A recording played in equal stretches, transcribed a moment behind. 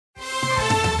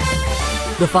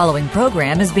The following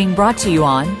program is being brought to you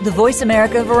on the Voice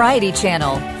America Variety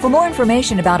Channel. For more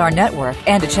information about our network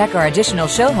and to check our additional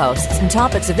show hosts and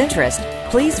topics of interest,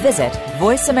 please visit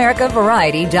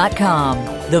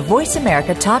voiceamericavariety.com. The Voice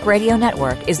America Talk Radio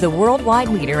Network is the worldwide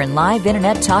leader in live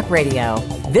Internet talk radio.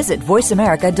 Visit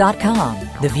voiceamerica.com.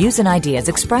 The views and ideas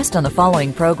expressed on the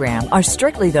following program are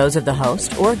strictly those of the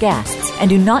host or guests and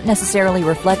do not necessarily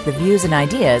reflect the views and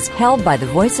ideas held by the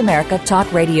Voice America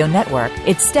Talk Radio Network,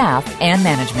 its staff, and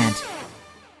management.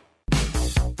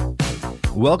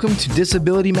 Welcome to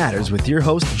Disability Matters with your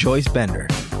host, Joyce Bender.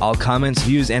 All comments,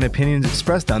 views, and opinions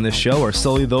expressed on this show are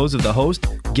solely those of the host,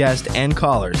 guest, and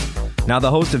callers. Now the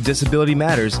host of Disability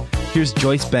Matters, here's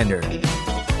Joyce Bender.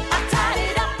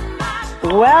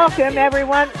 Welcome,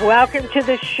 everyone. Welcome to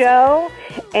the show.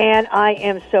 And I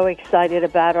am so excited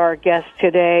about our guest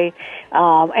today.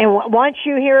 And once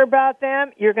you hear about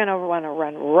them, you're going to want to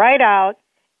run right out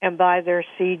and buy their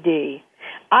CD.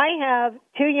 I have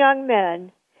two young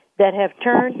men that have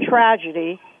turned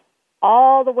tragedy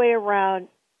all the way around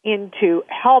into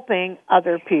helping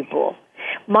other people.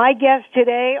 My guests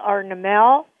today are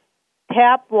Namel,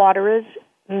 Tapwaterz,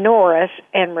 Norris,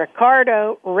 and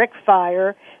Ricardo,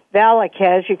 Rickfire,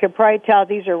 Velasquez. You can probably tell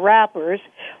these are rappers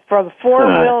from Fort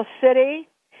Mill City.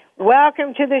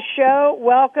 Welcome to the show.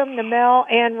 Welcome, Namel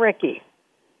and Ricky.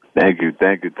 Thank you for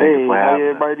having me. How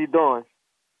everybody doing?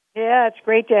 Yeah, it's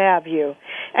great to have you.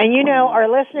 And you know, our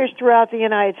listeners throughout the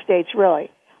United States, really,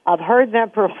 I've heard them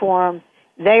perform.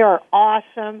 They are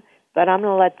awesome, but I'm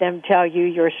going to let them tell you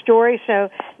your story. So,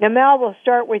 Namel, we'll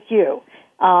start with you.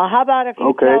 How about if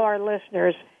you tell our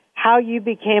listeners how you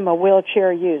became a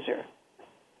wheelchair user?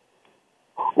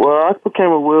 Well, I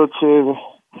became a wheelchair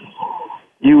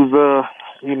user,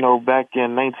 back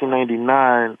in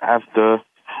 1999 after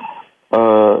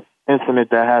an incident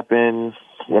that happened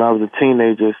when I was a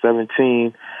teenager,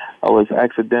 17. I was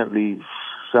accidentally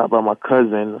shot by my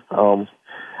cousin.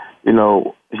 He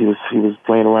was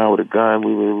playing around with a gun.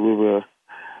 We were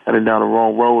heading down the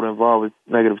wrong road involved with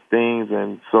negative things,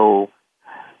 and so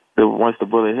once the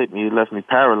bullet hit me, it left me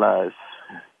paralyzed.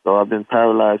 So I've been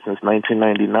paralyzed since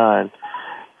 1999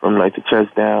 from like the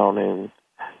chest down, and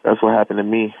that's what happened to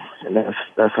me, and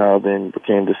that's how I then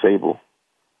became disabled.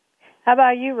 How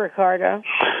about you, Ricardo?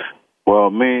 Well,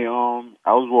 me,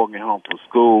 I was walking home from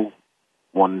school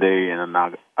one day, and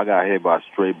I got hit by a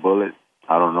stray bullet.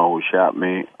 I don't know who shot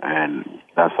me, and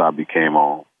that's how I became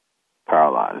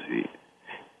paralyzed.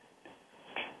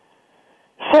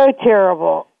 So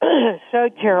terrible. So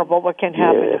terrible what can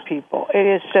happen to people. It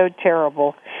is so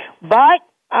terrible. But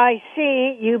I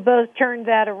see you both turned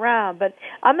that around. But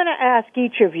I'm going to ask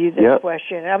each of you this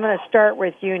question. I'm going to start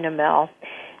with you, Namel.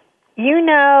 You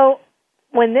know,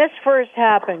 when this first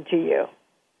happened to you,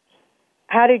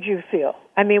 how did you feel?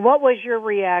 I mean, what was your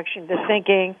reaction to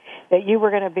thinking that you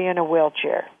were going to be in a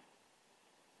wheelchair?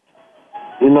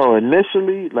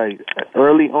 Initially, like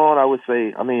early on, I would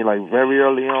say, very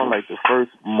early on, like the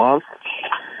first month,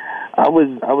 I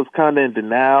was kind of in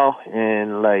denial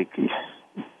and like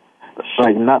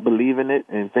not believing it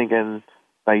and thinking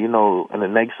in the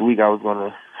next week I was going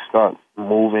to start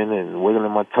moving and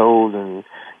wiggling my toes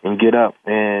and get up.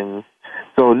 And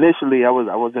so initially I was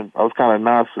kind of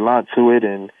nonchalant to it,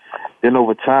 and then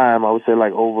over time, I would say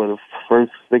like over the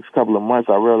first 6 couple of months,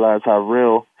 I realized how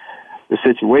real the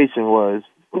situation was,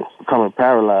 becoming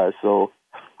paralyzed. So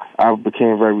I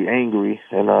became very angry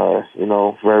and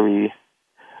very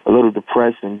a little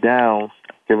depressed and down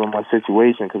given my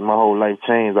situation, because my whole life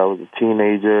changed. I was a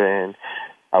teenager and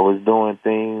I was doing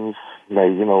things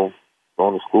like going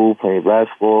to school, playing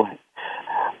basketball,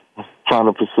 trying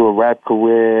to pursue a rap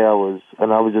career. I was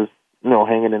just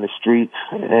hanging in the streets,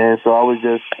 and so I was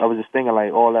just thinking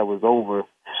like all that was over.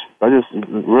 I just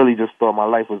really just thought my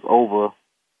life was over.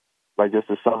 Like, just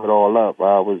to sum it all up,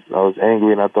 I was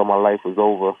angry and I thought my life was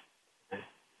over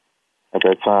at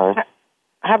that time.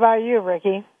 How about you,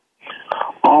 Ricky?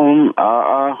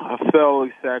 I felt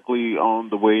exactly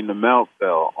the way Namel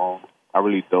felt. I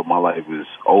really thought my life was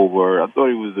over. I thought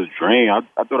it was a dream. I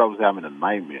thought I was having a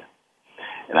nightmare,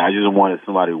 and I just wanted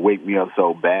somebody to wake me up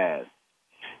so bad.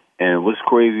 And what's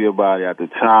crazy about it, at the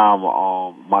time,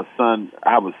 my son,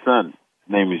 I have a son.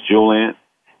 His name is Julian,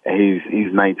 and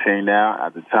he's 19 now.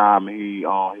 At the time, his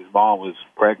mom was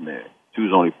pregnant. She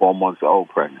was only 4 months old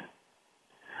pregnant.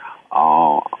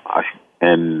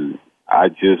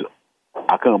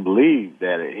 I couldn't believe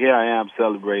that here I am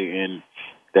celebrating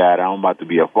that I'm about to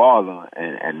be a father,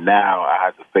 and now I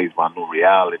have to face my new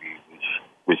reality,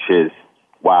 which is,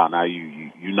 wow, now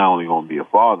you're not only going to be a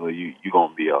father, you're going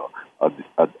to be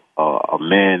a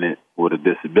man with a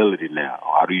disability now.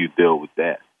 How do you deal with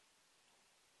that?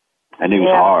 and it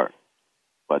was hard.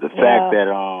 But the fact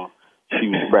that she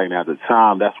was pregnant at the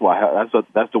time, that's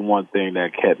the one thing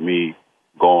that kept me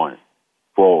going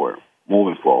forward,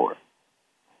 moving forward.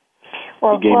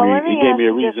 Well, he gave me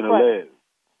a reason to live.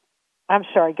 I'm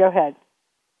sorry, go ahead.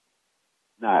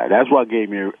 Nah, that's what gave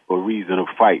me a reason to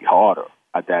fight harder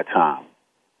at that time.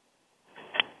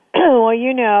 Well,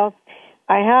 you know,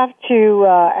 I have to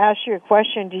ask you a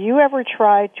question. Do you ever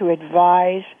try to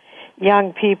advise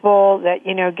young people that,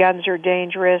 you know, guns are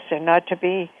dangerous and not to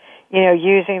be, you know,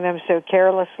 using them so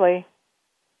carelessly?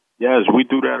 Yes, we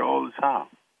do that all the time.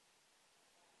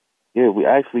 Yeah, we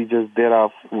actually just did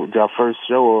our first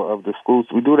show of the schools.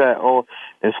 We do that all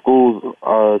in schools,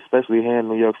 especially here in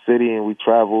New York City, and we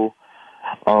travel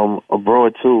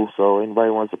abroad too. So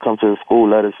anybody wants to come to the school,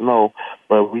 let us know.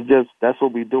 But that's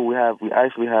what we do. We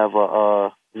actually have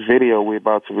a video we're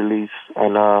about to release,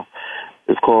 and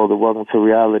it's called the Welcome to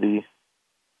Reality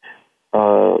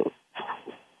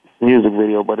music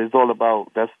video. But it's all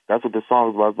about that's what the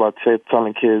song is about. It's about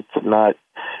telling kids to not,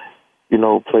 you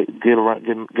know, get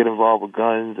involved with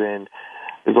guns, and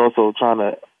it's also trying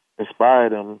to inspire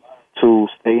them to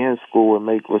stay in school and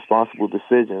make responsible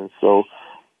decisions. So,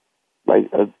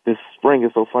 like this spring,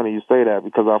 is so funny you say that,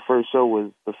 because our first show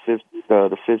was the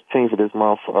 15th of this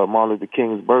month, Martin Luther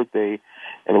King's birthday,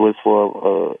 and it was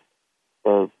for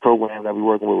a program that we're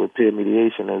working with peer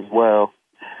mediation as well.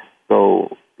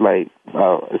 So, like,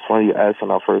 it's funny you asked, when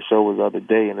our first show was the other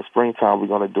day. In the springtime, we're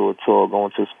going to do a tour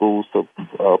going to schools to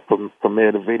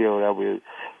premiere the video that we're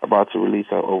about to release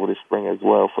over the spring as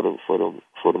well for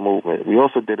the movement. We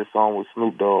also did a song with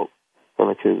Snoop Dogg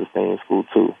telling kids to stay in school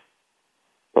too.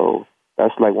 So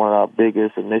that's like one of our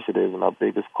biggest initiatives and our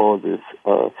biggest causes,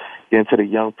 getting to the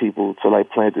young people to like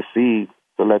plant the seed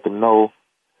to let them know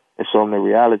and show them the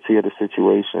reality of the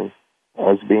situation,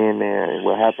 us being there and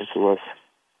what happened to us.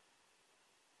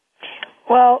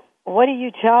 Well, what do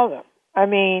you tell them? I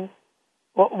mean,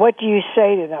 what do you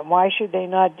say to them? Why should they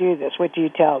not do this? What do you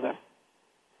tell them?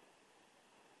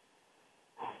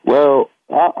 Well,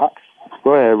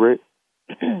 go ahead, Rick.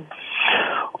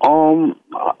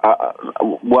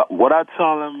 What I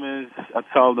tell them is, I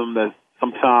tell them that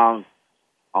sometimes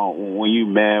when you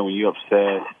mad, when you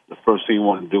upset, the first thing you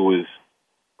want to do is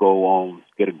go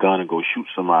get a gun and go shoot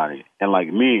somebody. And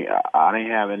like me, I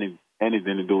didn't have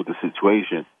anything to do with the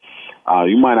situation.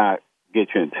 You might not get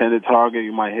your intended target.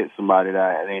 You might hit somebody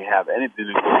that didn't have anything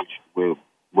to do with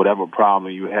whatever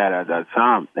problem you had at that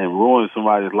time, and ruin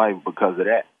somebody's life because of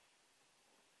that.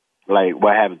 Like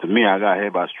what happened to me, I got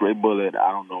hit by a stray bullet.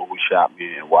 I don't know who shot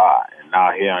me and why. And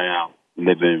now here I am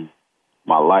living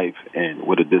my life and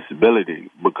with a disability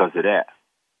because of that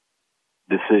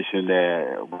decision,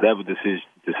 that whatever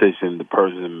decision the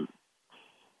person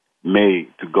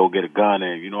made to go get a gun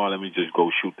and, you know what, let me just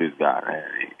go shoot this guy.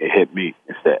 And it hit me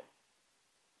instead.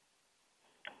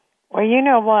 Well, you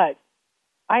know what?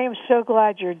 I am so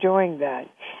glad you're doing that.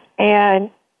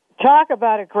 And talk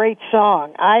about a great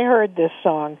song. I heard this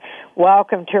song,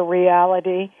 Welcome to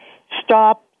Reality.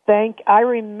 Stop, Think. I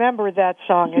remember that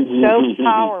song. It's so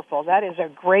powerful. That is a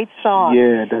great song.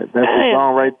 Yeah, that's the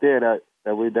song right there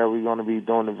that we're going to be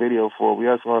doing the video for. We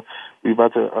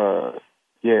about to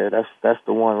that's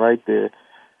the one right there.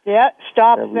 Yeah,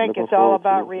 Stop, Think. It's all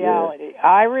about reality. Yeah.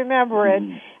 I remember it.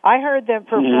 I heard them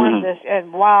perform this,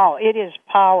 and wow, it is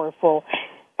powerful.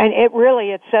 And it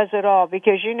says it all,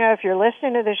 because, you know, if you're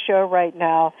listening to the show right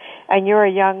now and you're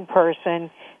a young person,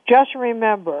 just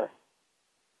remember,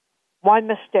 one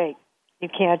mistake, you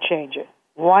can't change it.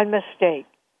 One mistake,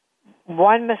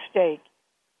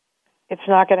 it's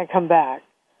not going to come back.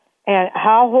 And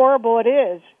how horrible it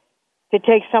is to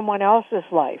take someone else's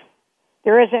life.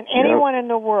 There isn't anyone in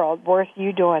the world worth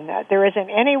you doing that. There isn't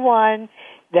anyone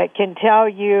that can tell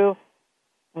you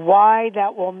why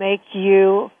that will make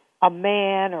you a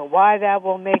man or why that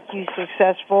will make you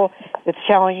successful that's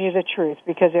telling you the truth,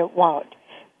 because it won't.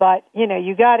 But, you know,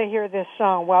 you got to hear this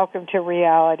song, Welcome to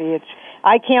Reality.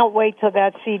 I can't wait till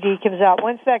that CD comes out.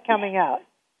 When's that coming out?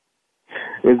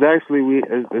 We just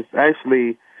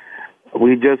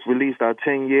released our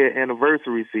 10-year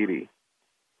anniversary CD.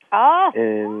 Oh.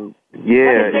 And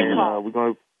we're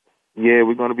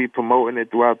going to be promoting it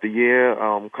throughout the year.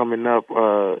 Coming up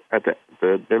at the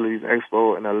Disabilities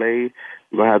Expo in LA,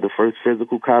 we're going to have the first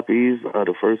physical copies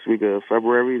the first week of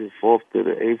February, the 4th to the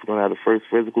 8th. We're going to have the first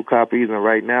physical copies, and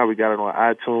right now we got it on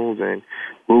iTunes and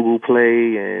Google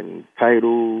Play and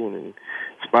Tidal and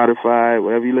Spotify.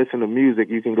 Wherever you listen to music,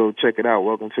 you can go check it out.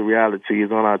 Welcome to Reality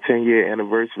is on our 10-year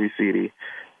anniversary CD.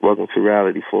 Welcome to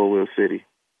Reality, Fort Wheel City.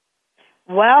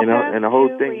 Welcome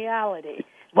to Reality.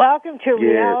 Welcome to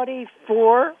Reality,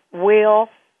 Fort Wheel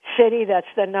City. That's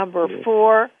the number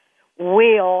 4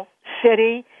 Wheel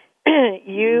City.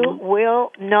 You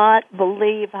will not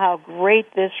believe how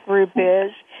great this group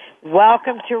is.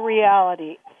 Welcome to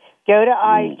reality. Go to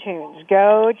iTunes,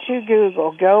 go to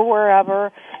Google, go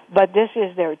wherever. But this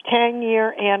is their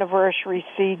 10-year anniversary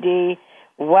CD,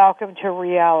 Welcome to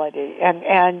Reality.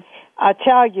 And I'll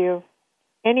tell you,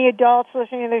 any adults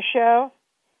listening to the show,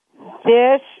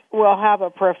 this will have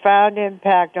a profound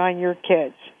impact on your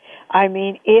kids. I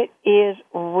mean, it is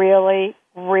really,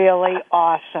 really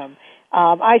awesome.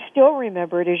 I still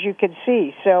remember it, as you can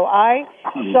see. So I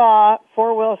saw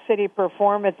 4 Wheel City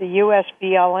perform at the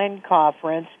USBLN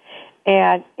conference,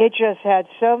 and it just had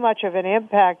so much of an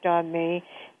impact on me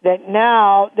that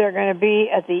now they're going to be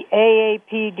at the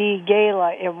AAPD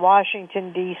Gala in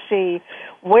Washington, D.C.,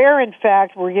 where, in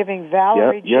fact, we're giving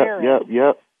Valerie Jarrett,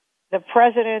 the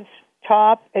president's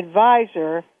top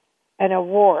advisor, an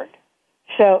award.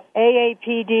 So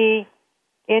AAPD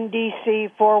in D.C.,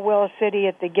 4 Wheel City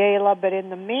at the Gala, but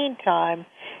in the meantime,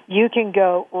 you can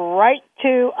go right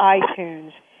to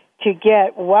iTunes to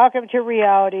get Welcome to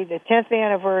Reality, the 10th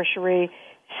anniversary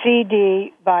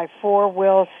CD by 4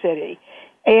 Wheel City.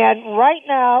 And right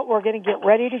now, we're going to get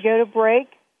ready to go to break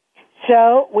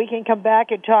so we can come back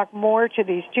and talk more to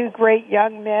these 2 great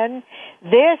young men.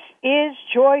 This is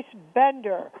Joyce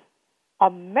Bender,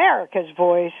 America's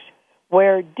Voice,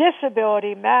 where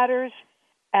disability matters,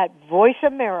 at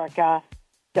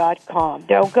voiceamerica.com.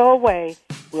 Don't go away.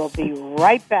 We'll be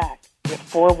right back with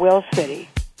 4 Wheel City.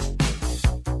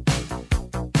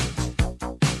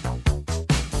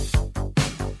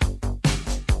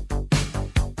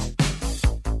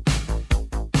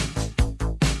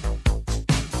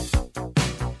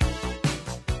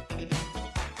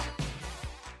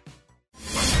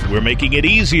 We're making it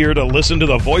easier to listen to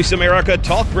the Voice America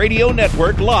Talk Radio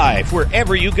Network live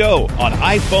wherever you go on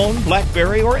iPhone,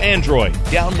 BlackBerry, or Android.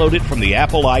 Download it from the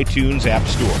Apple iTunes App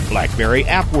Store, BlackBerry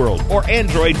App World, or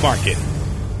Android Market.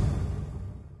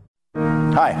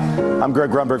 Hi, I'm Greg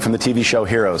Grunberg from the TV show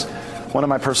Heroes. One of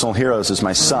my personal heroes is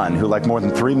my son, who, like more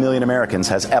than 3 million Americans,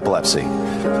 has epilepsy.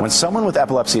 When someone with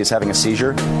epilepsy is having a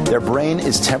seizure, their brain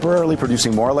is temporarily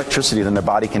producing more electricity than their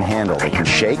body can handle. They can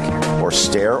shake or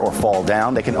stare or fall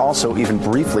down. They can also even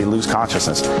briefly lose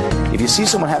consciousness. If you see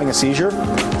someone having a seizure,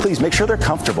 please make sure they're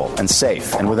comfortable and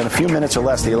safe. And within a few minutes or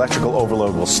less, the electrical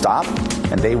overload will stop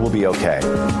and they will be okay.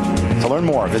 To learn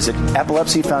more, visit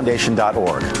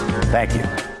epilepsyfoundation.org. Thank you.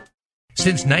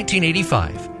 Since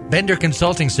 1985, Bender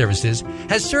Consulting Services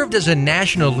has served as a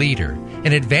national leader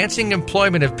in advancing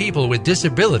employment of people with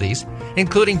disabilities,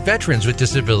 including veterans with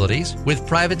disabilities, with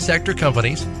private sector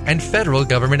companies and federal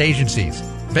government agencies.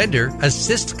 Bender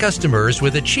assists customers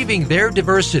with achieving their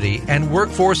diversity and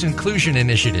workforce inclusion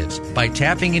initiatives by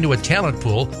tapping into a talent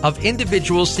pool of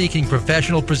individuals seeking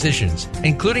professional positions,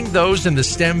 including those in the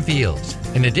STEM fields.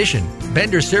 In addition,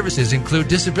 Bender services include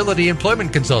disability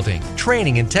employment consulting,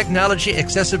 training and technology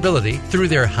accessibility through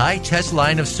their high-test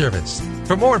line of service.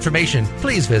 For more information,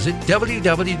 please visit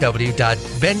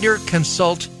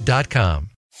www.benderconsult.com.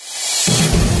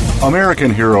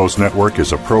 American Heroes Network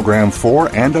is a program for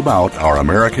and about our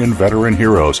American veteran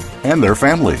heroes and their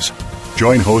families.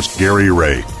 Join host Gary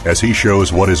Ray as he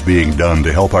shows what is being done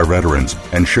to help our veterans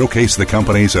and showcase the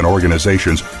companies and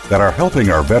organizations that are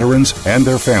helping our veterans and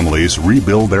their families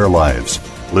rebuild their lives.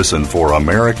 Listen for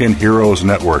American Heroes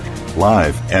Network,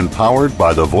 live and powered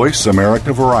by the Voice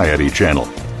America Variety Channel,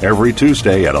 every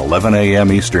Tuesday at 11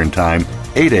 a.m. Eastern Time,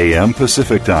 8 a.m.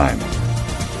 Pacific Time.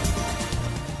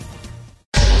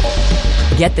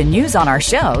 Get the news on our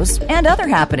shows and other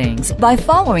happenings by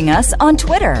following us on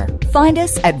Twitter. Find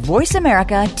us at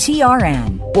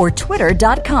VoiceAmericaTRN or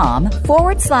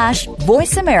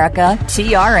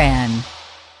twitter.com/VoiceAmericaTRN.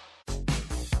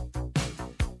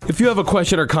 If you have a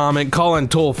question or comment, call in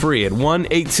toll free at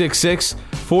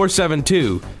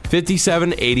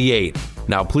 1-866-472-5788.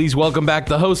 Now, please welcome back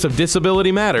the host of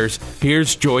Disability Matters.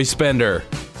 Here's Joyce Bender.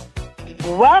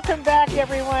 Welcome back,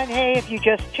 everyone. Hey, if you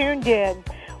just tuned in,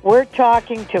 we're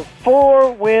talking to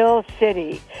 4 Wheel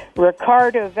City,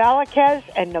 Ricardo Velasquez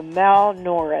and Namel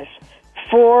Norris.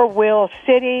 4 Wheel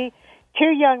City,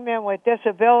 2 young men with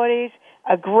disabilities,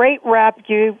 a great rap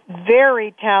group,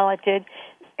 very talented,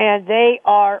 and they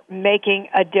are making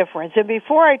a difference. And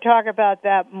before I talk about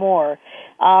that more,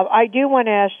 I do want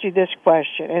to ask you this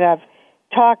question, and I've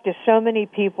talked to so many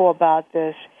people about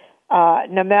this,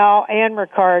 Namel and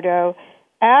Ricardo.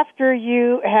 After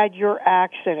you had your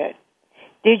accident,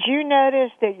 did you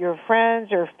notice that your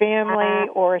friends or family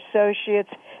or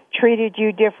associates treated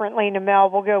you differently?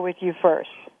 Namel, we'll go with you first.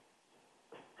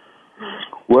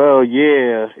 Well,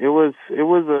 yeah, it was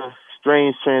a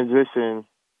strange transition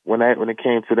when it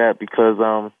came to that, because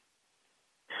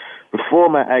before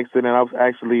my accident, I was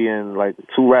actually in like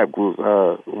 2 rap groups,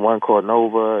 one called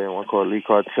Nova and one called Lee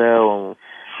Cartel, and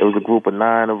it was a group of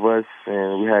 9 of us,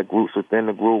 and we had groups within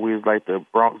the group. We was like the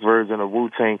Bronx version of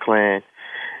Wu-Tang Clan,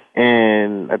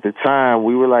 and at the time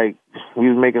we was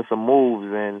making some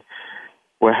moves, and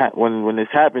when this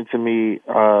happened to me,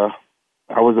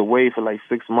 I was away for like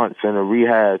 6 months in a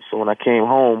rehab. So when I came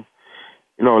home,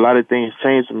 a lot of things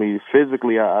changed for me.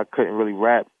 Physically, I couldn't really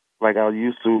rap like I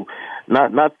used to.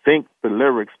 Not think the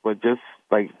lyrics, but just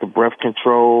like the breath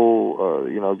control,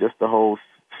 just the whole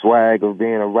swag of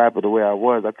being a rapper the way I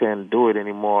was. I couldn't do it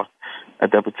anymore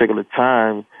at that particular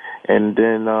time. And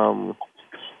then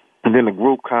the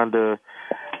group kind of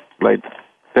like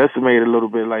decimated a little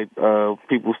bit. Like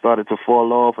people started to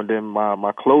fall off, and then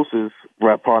my closest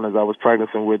rap partners I was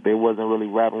practicing with, they wasn't really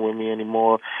rapping with me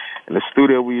anymore. And the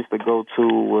studio we used to go to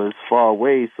was far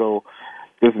away, so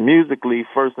just musically,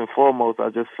 first and foremost, I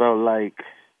just felt like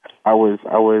I was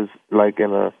like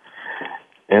in a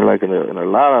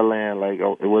la la land. Like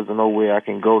it wasn't nowhere I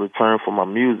can go to turn for my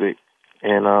music,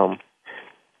 and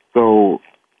so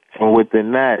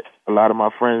within that, a lot of my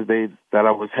friends that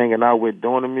I was hanging out with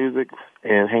doing the music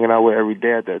and hanging out with every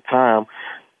day at that time,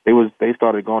 they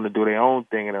started going to do their own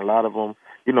thing, and a lot of them,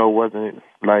 wasn't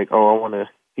like, oh,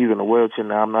 he's in a wheelchair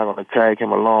now, I'm not going to tag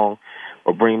him along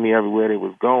or bring me everywhere they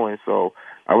was going. So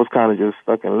I was kind of just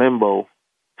stuck in limbo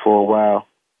for a while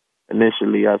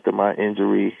initially after my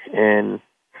injury. And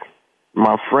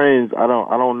my friends, I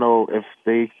don't know if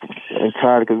they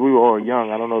entirely, because we were all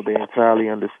young, I don't know if they entirely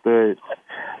understood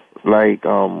like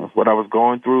what I was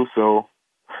going through. So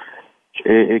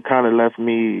it kind of left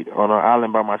me on an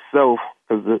island by myself,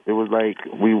 because it was like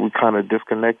we kind of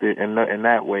disconnected in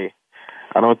that way.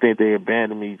 I don't think they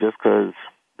abandoned me just because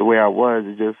the way I was.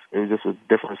 It was just with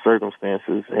different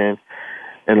circumstances. And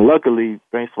luckily,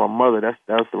 thanks to my mother,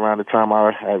 that's around the time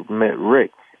I had met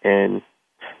Rick, and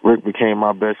Rick became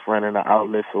my best friend and an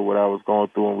outlet for what I was going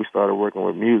through, and we started working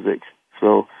with music.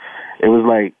 So it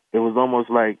was almost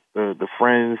like the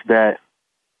friends that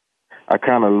I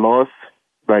kind of lost,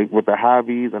 like with the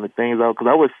hobbies and the things because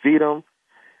I would see them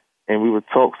and we would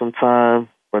talk sometime,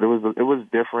 but it was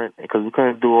different because we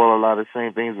couldn't do a lot of the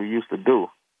same things we used to do.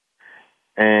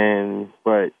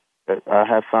 But I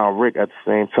had found Rick at the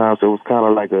same time, so it was kind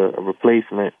of like a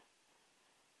replacement.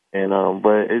 And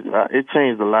but it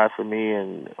changed a lot for me,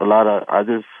 and a lot of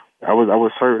I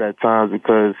was hurt at times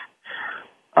because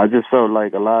I just felt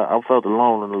like I felt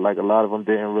alone, and like a lot of them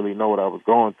didn't really know what I was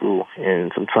going through,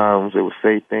 and sometimes they would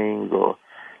say things or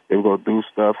they would go do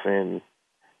stuff, and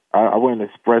I wouldn't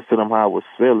express to them how I was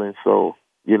feeling. So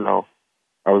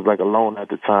I was like alone at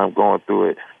the time going through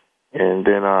it. And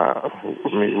then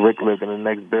Rick lived in the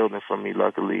next building from me,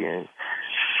 luckily, and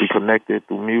we connected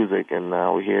through music, and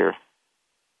now we're here.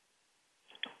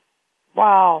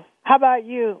 Wow. How about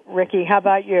you, Ricky? How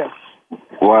about you?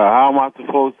 Well, how am I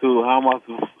supposed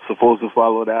to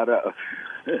follow that up?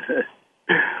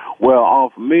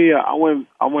 Well, for me, I went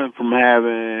from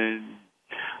having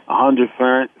 100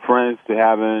 friends to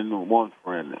having one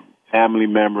friend. Family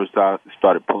members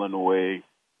started pulling away.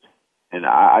 And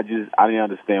I didn't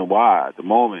understand why at the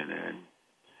moment. And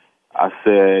I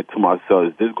said to myself,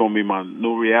 is this going to be my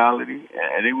new reality?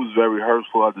 And it was very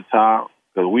hurtful at the time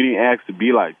because we didn't ask to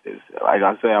be like this. Like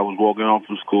I said, I was walking home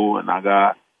from school and I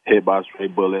got hit by a stray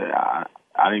bullet. I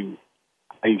didn't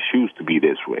choose to be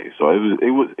this way. So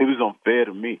it was unfair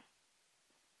to me.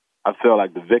 I felt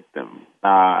like the victim.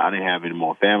 I didn't have any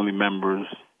more family members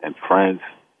and friends.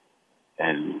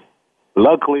 And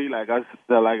luckily, like I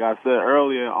said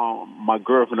earlier, my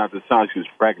girlfriend at the time, she was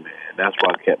pregnant, and that's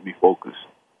why it kept me focused.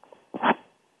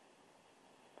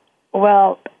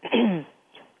 Well,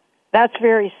 that's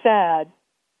very sad,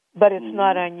 but it's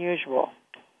not unusual.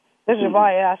 This is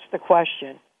why I asked the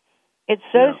question. It's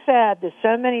so sad that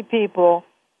so many people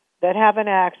that have an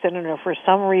accident or for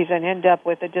some reason end up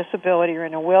with a disability or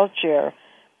in a wheelchair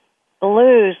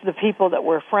lose the people that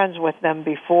were friends with them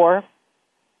before.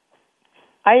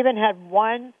 I even had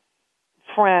one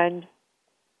friend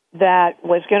that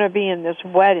was going to be in this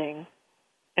wedding,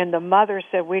 and the mother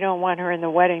said, we don't want her in the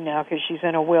wedding now because she's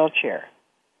in a wheelchair.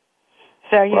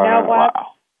 So you know what? Wow.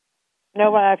 You know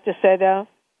what I have to say, though?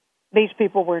 These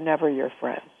people were never your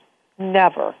friends.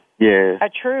 Never. Yeah. A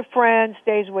true friend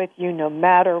stays with you no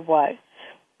matter what.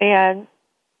 And,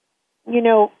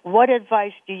 what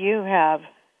advice do you have,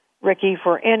 Ricky,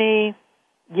 for any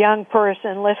young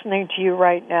person listening to you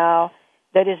right now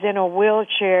that is in a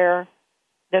wheelchair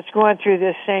that's going through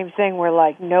this same thing where,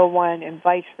 like, no one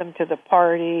invites them to the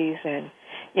parties and,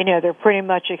 they're pretty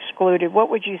much excluded? What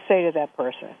would you say to that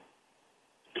person?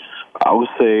 I would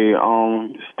say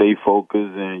stay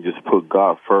focused and just put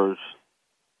God first.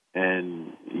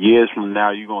 And years from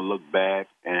now, you're gonna look back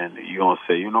and you're gonna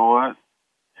say, you know what?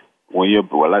 When you're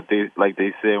like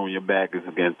they said, when your back is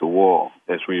against the wall,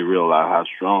 that's when you realize how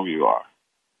strong you are.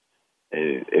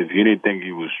 If you didn't think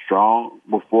you was strong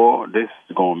before, this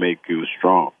is gonna make you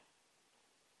strong.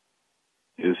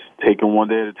 Just take it one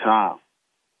day at a time.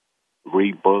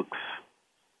 Read books.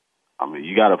 I mean,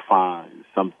 you got to find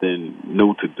something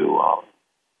new to do.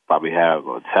 Probably have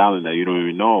a talent that you don't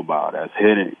even know about that's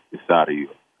hidden inside of you.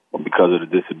 But because of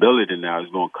the disability now,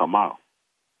 it's going to come out.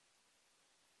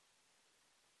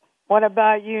 What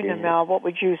about you, Namel? What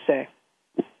would you say?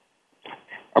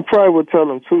 I probably would tell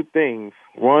them two things.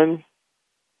 One,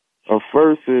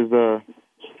 first is go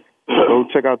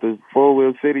check out the 4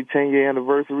 Wheel City 10-year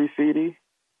anniversary CD.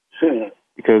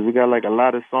 Because we got like a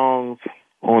lot of songs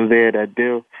on there that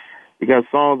deal. We got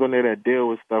songs on there that deal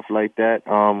with stuff like that.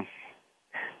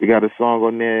 We got a song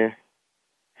on there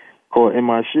called "In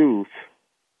My Shoes,"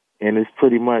 and it's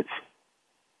pretty much.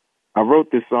 I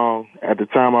wrote this song at the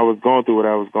time I was going through what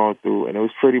I was going through, and it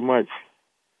was pretty much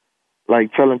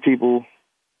like telling people,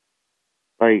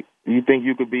 like, you think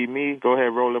you could be me? Go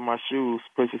ahead, roll in my shoes,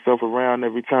 push yourself around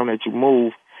every time that you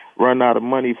move, run out of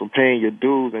money from paying your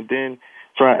dues, and then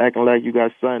try acting like you got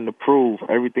something to prove,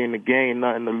 everything to gain,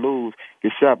 nothing to lose.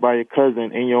 Get shot by your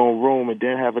cousin in your own room and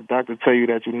then have a doctor tell you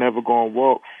that you're never going to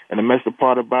walk. And the messed up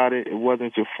part about it, it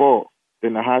wasn't your fault.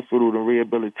 Then the hospital, the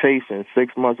rehabilitation,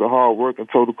 6 months of hard work and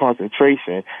total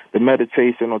concentration, the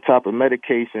meditation on top of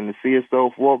medication, to see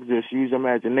yourself walk, just use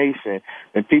imagination.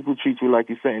 And people treat you like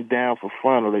you're sitting down for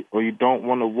fun, or you don't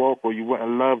want to walk, or you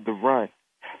wouldn't love to run.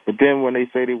 But then when they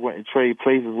say they wouldn't trade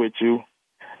places with you,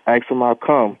 ask them how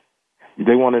come.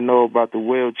 They want to know about the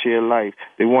wheelchair life.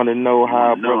 They want to know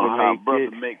how brother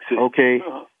makes it. Okay.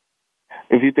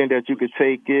 If you think that you could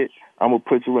take it, I'm going to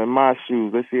put you in my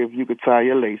shoes. Let's see if you could tie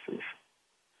your laces.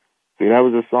 See, that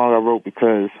was a song I wrote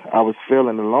because I was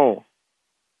feeling alone.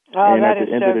 Oh, and that at is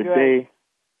the end so of the good. day,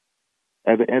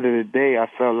 at the end of the day, I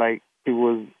felt like people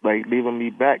was like leaving me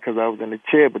back because I was in the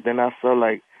chair. But then I felt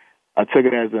like I took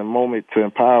it as a moment to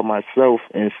empower myself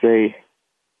and say,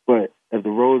 but if the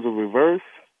roles are reversed,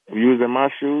 if you was in my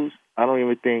shoes, I don't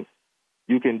even think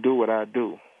you can do what I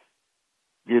do.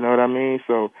 You know what I mean?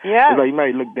 So yeah. It's like you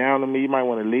might look down on me, you might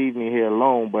want to leave me here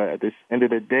alone, but at the end of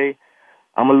the day,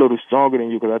 I'm a little stronger than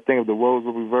you because I think if the roles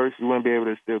were reversed, you wouldn't be able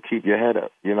to still keep your head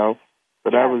up, you know? So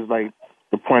that was like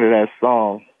the point of that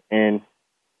song. And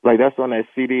like that's on that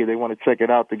CD. They want to check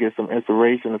it out to get some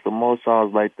inspiration and some more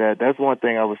songs like that. That's one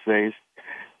thing I would say is,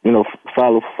 you know,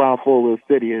 find 4 Wheel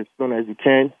City as soon as you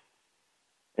can.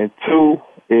 And 2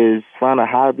 is find a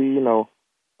hobby, you know,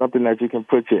 something that you can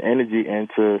put your energy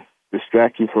into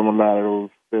distract you from a lot of those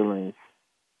feelings.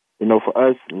 You know, for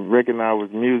us, Rick and I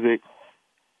was music.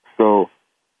 So,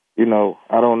 you know,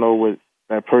 I don't know what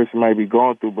that person might be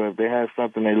going through, but if they have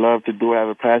something they love to do, have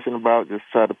a passion about, just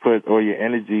try to put all your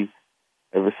energy,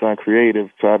 if it's something creative,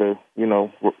 try to, you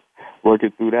know, work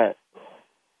it through that.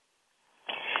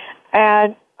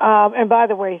 And by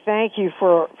the way, thank you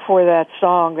for that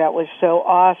song. That was so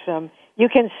awesome. You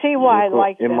can see why I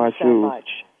like them so much.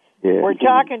 Yeah. We're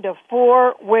talking to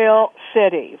 4 Wheel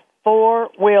City. 4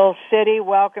 Wheel City,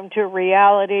 welcome to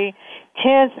reality.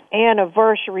 10th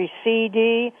anniversary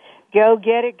CD. Go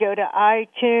get it. Go to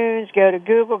iTunes. Go to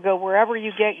Google. Go wherever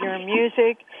you get your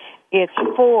music. It's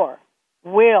 4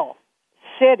 Wheel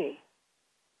City.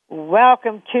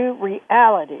 Welcome to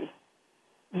reality.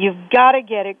 You've got to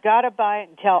get it, got to buy it,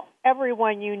 and tell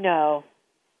everyone you know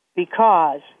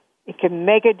because it can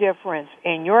make a difference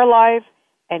in your life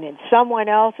and in someone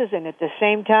else's, and at the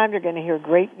same time, you're going to hear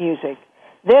great music.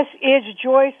 This is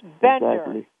Joyce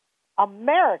Bender,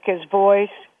 America's Voice,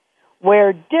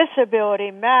 where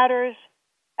disability matters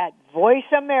at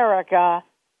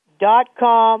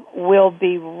voiceamerica.com. We'll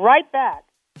be right back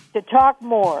to talk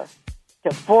more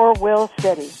to 4 Wheel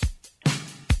City.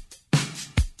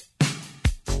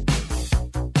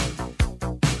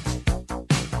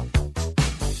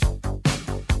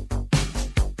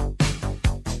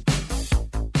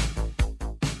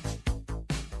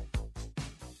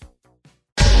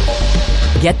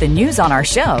 Get the news on our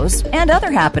shows and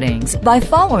other happenings by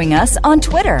following us on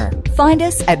Twitter. Find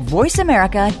us at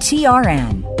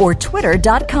VoiceAmericaTRN or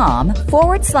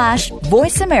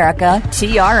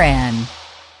twitter.com/VoiceAmericaTRN.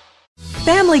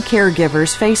 Family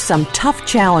caregivers face some tough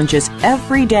challenges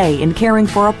every day in caring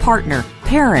for a partner,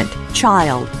 parent,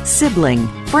 child, sibling,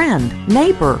 friend,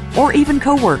 neighbor, or even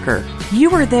coworker. You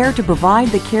are there to provide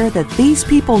the care that these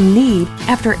people need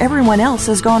after everyone else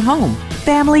has gone home.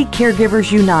 Family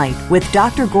Caregivers Unite with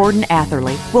Dr. Gordon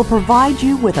Atherley will provide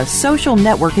you with a social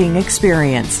networking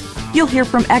experience. You'll hear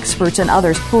from experts and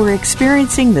others who are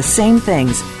experiencing the same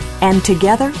things, and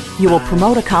together you will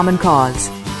promote a common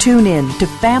cause. Tune in to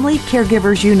Family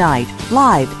Caregivers Unite,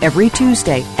 live every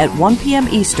Tuesday at 1 p.m.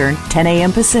 Eastern, 10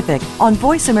 a.m. Pacific on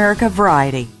Voice America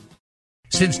Variety.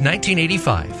 Since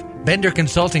 1985, Bender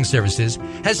Consulting Services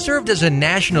has served as a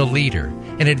national leader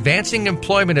in advancing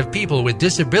employment of people with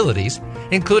disabilities,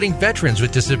 including veterans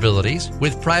with disabilities,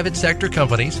 with private sector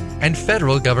companies and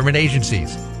federal government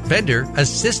agencies. Bender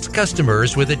assists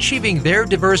customers with achieving their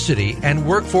diversity and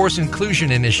workforce inclusion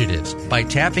initiatives by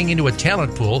tapping into a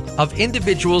talent pool of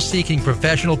individuals seeking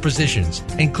professional positions,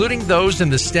 including those in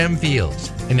the STEM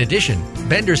fields. In addition,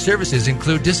 Bender services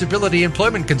include disability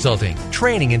employment consulting,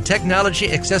 training in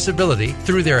technology accessibility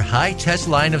through their high-test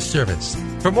line of service.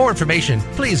 For more information,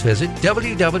 please visit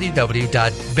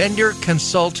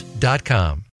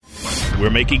www.benderconsult.com. We're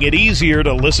making it easier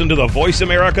to listen to the Voice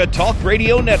America Talk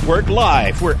Radio Network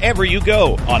live wherever you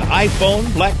go on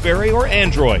iPhone, BlackBerry, or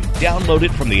Android. Download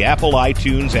it from the Apple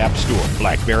iTunes App Store,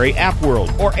 BlackBerry App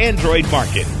World, or Android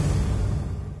Market.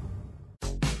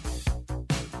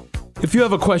 If you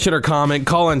have a question or comment,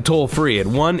 call in toll-free at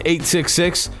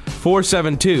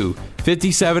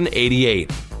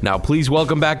 1-866-472-5788. Now, please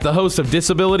welcome back the host of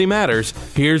Disability Matters.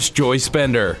 Here's Joyce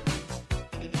Bender.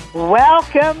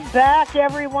 Welcome back,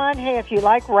 everyone. Hey, if you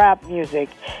like rap music,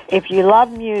 if you love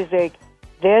music,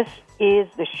 this is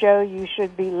the show you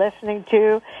should be listening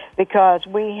to, because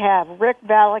we have Rick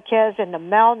Velasquez and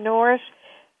Namel Norris,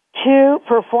 two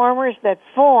performers that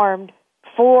formed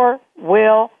Four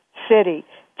Wheel City.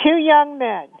 Two young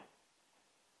men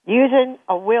using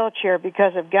a wheelchair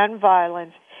because of gun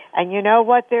violence. And you know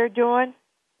what they're doing?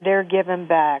 They're giving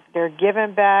back. They're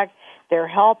giving back. They're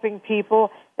helping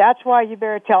people. That's why you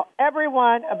better tell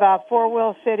everyone about Four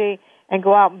Wheel City and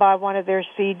go out and buy one of their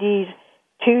CDs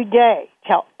today.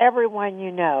 Tell everyone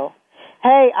you know.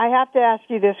 Hey, I have to ask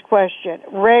you this question.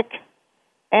 Rick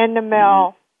and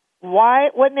Namel,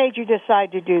 what made you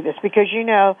decide to do this? Because, you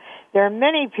know, there are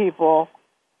many people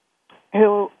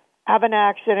who have an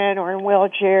accident or in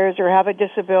wheelchairs or have a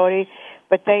disability,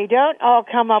 but they don't all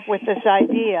come up with this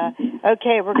idea,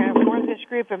 okay, we're going to form this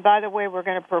group, and by the way, we're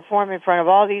going to perform in front of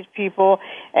all these people,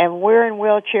 and we're in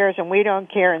wheelchairs, and we don't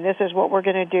care, and this is what we're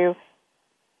going to do.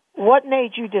 What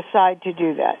made you decide to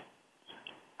do that?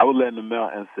 I would let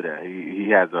Namel answer that. He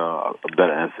has a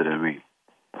better answer than me.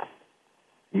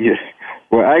 Yeah.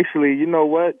 Well, actually, you know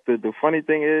what? The funny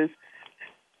thing is,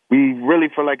 we really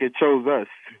feel like it chose us,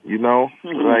 you know?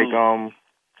 Mm-hmm. Like,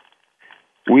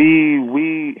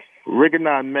 Rick and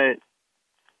I met.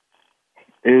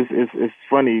 It's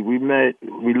funny. We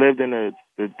lived in the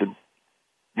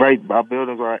our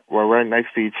buildings were right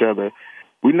next to each other.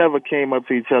 We never came up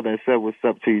to each other and said what's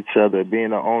up to each other,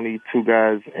 being the only two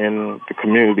guys in the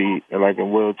community, like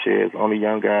in wheelchairs, only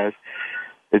young guys.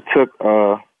 It took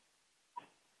my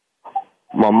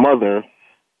mother,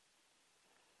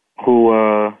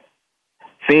 who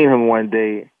seen him one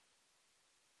day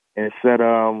and said,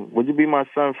 would you be my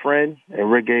son's friend? And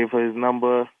Rick gave her his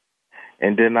number.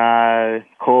 And then I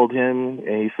called him,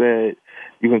 and he said,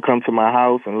 you can come to my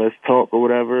house and let's talk or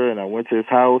whatever. And I went to his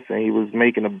house, and he was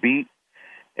making a beat.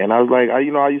 And I was like, I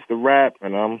used to rap,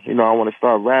 and, I want to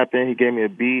start rapping. He gave me a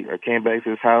beat. I came back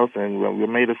to his house, and we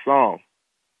made a song.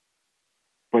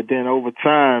 But then over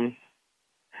time,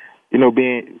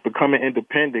 becoming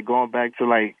independent, going back to,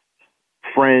 like,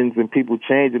 friends and people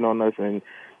changing on us, and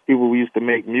people we used to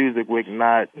make music with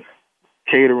not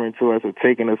catering to us or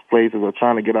taking us places or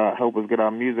trying to help us get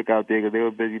our music out there because they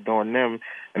were busy doing them,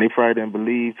 and they probably didn't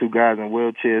believe two guys in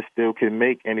wheelchairs still can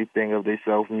make anything of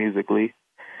themselves musically.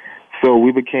 So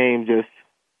we became just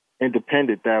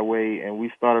independent that way, and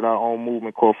we started our own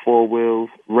movement called Four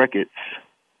Wheels Records.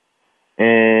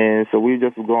 And so we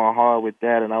just were going hard with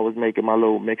that, and I was making my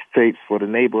little mixtapes for the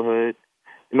neighborhood,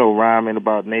 rhyming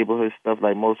about neighborhood stuff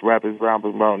like most rappers rhyme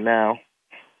about now.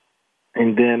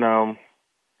 And then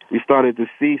we started to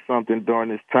see something during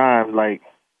this time, like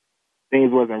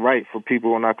things wasn't right for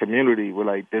people in our community with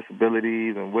like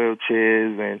disabilities and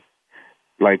wheelchairs and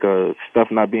like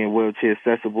stuff not being wheelchair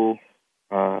accessible.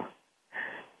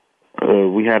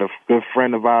 We had a good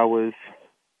friend of ours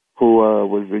who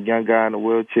was a young guy in a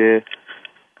wheelchair,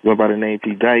 went by the name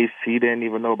P. Dice. He didn't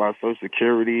even know about Social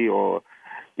Security or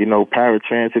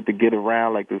paratransit to get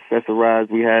around, like the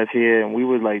accessorized we have here, and we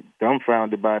were like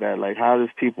dumbfounded by that. Like, how's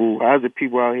the people out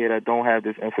here that don't have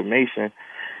this information?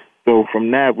 So from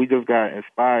that, we just got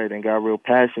inspired and got real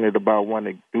passionate about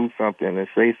wanting to do something and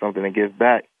say something and give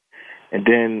back. And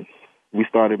then we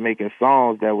started making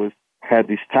songs that was had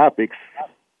these topics.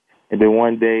 And then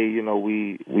one day, you know,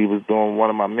 we was doing one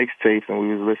of my mixtapes, and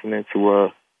we was listening to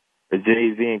a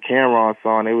Jay-Z and Cameron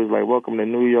song. It was like, welcome to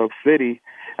New York City.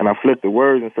 And I flipped the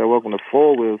words and said, welcome to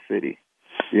Four Wheel City.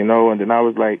 You know, and then I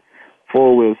was like,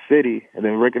 Four Wheel City. And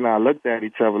then Rick and I looked at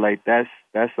each other like, that's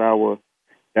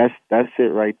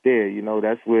it right there. You know,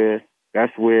 that's where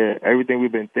everything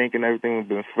we've been thinking, everything we've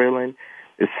been feeling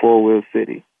is Four Wheel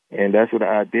City. And that's where the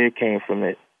idea came from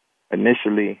it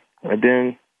initially. And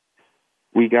then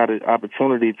we got an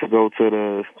opportunity to go to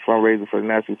the fundraiser for the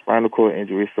National Spinal Cord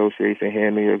Injury Association here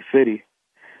in New York City.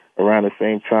 Around the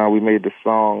same time, we made the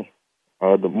song,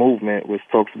 The Movement, which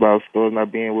talks about stores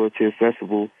not being wheelchair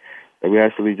accessible, that we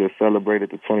actually just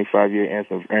celebrated the 25-year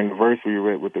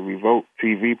anniversary with the Revolt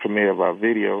TV premiere of our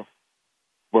video.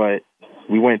 But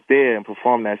we went there and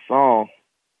performed that song,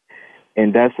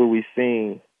 and that's what we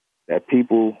seen, that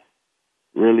people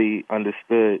really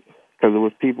understood, because it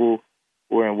was people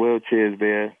who were in wheelchairs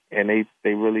there, and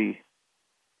they really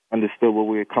understood where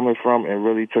we were coming from and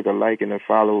really took a liking and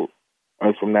followed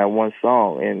us from that one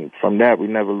song. And from that, we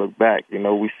never looked back. You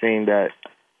know, we seen that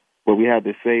what we had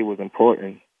to say was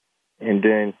important. And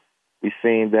then we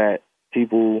seen that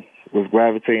people was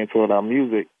gravitating toward our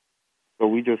music. So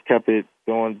we just kept it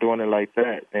doing it like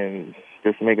that and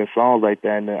just making songs like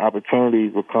that. And the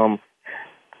opportunities would come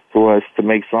for us to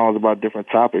make songs about different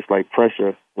topics like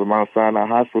pressure. With Mount Sinai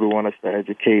Hospital want us to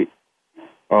educate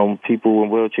people in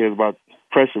wheelchairs about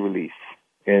pressure relief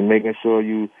and making sure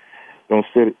you don't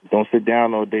sit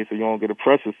down all day so you don't get a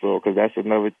pressure sore, because that's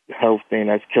another health thing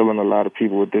that's killing a lot of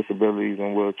people with disabilities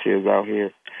and wheelchairs out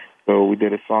here. So we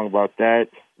did a song about that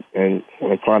and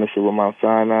in partnership with Mount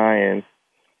Sinai, and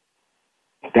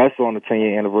that's on the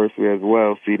 10-year anniversary as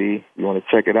well, CD. You want to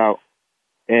check it out.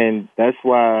 And that's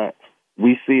why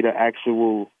we see the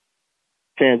actual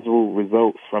tangible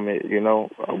results from it, you know.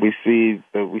 We see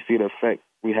the effect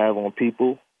we have on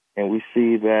people, and we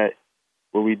see that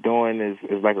what we're doing is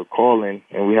like a calling,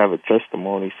 and we have a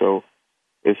testimony. So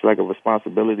it's like a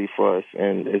responsibility for us,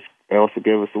 and it also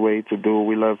gives us a way to do what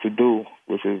we love to do,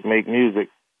 which is make music,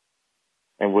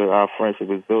 and what our friendship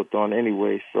is built on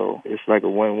anyway. So it's like a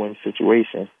win-win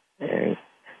situation, and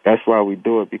that's why we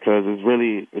do it, because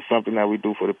it's something that we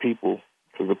do for the people,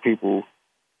 because the people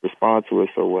respond to it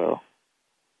so well.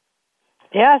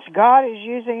 Yes, God is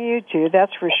using you too,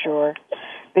 that's for sure,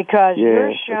 because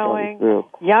you're showing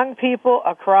young people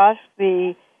across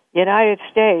the United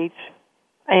States,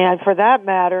 and for that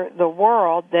matter, the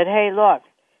world, that, hey, look,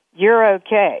 you're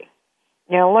okay.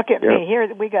 You know, look at me here.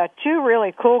 We got two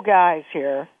really cool guys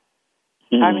here.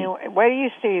 Mm-hmm. I mean, where do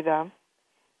you see them?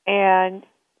 And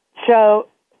so,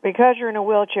 because you're in a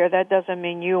wheelchair, that doesn't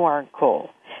mean you aren't cool.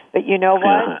 But you know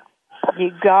what?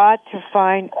 You got to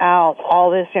find out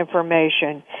all this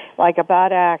information, like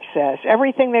about access,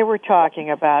 everything they were talking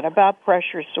about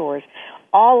pressure sores,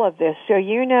 all of this. So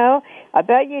you know, I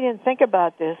bet you didn't think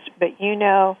about this, but you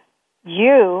know,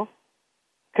 you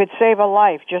could save a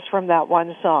life just from that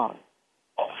one song.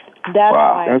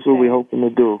 That's what we're hoping to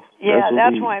do. Yeah,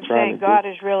 that's why I'm saying God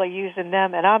is really using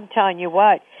them. And I'm telling you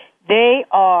what, they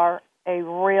are a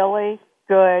really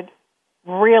good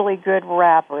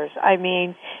rappers. I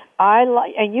mean,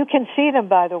 and you can see them,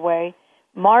 by the way,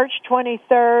 March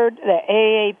 23rd, the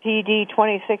AAPD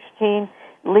 2016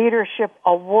 Leadership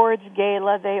Awards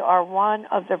Gala. They are one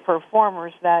of the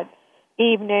performers that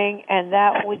evening, and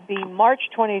that would be March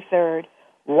 23rd,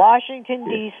 Washington,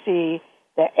 D.C.,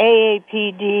 the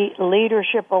AAPD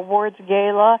Leadership Awards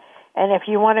Gala. And if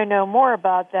you want to know more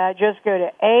about that, just go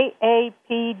to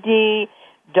aapd.com,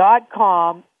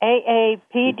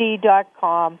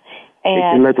 aapd.com,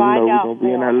 and let them find know out we're going to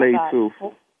be in LA too.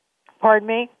 Pardon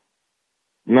me?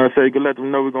 No, so you can let them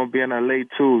know we're going to be in LA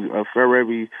too,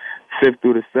 February 5th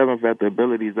through the 7th at the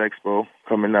Abilities Expo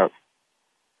coming up.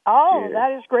 Oh,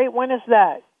 that is great. When is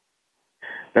that?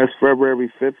 That's February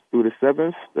 5th through the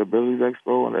 7th, the Abilities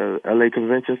Expo in the LA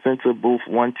Convention Center, booth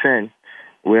 110.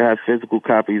 We'll have physical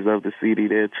copies of the CD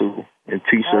there too, and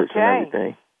T-shirts and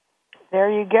everything. There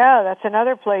you go. That's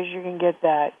another place you can get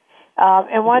that.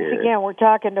 And once again, we're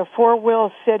talking to Four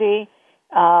Wheel City.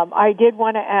 I did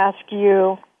want to ask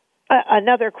you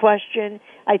another question.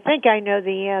 I think I know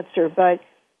the answer, but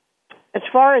as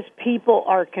far as people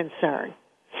are concerned,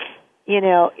 you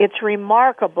know, it's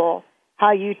remarkable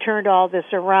how you turned all this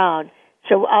around.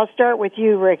 So I'll start with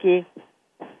you, Ricky.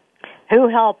 Who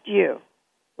helped you?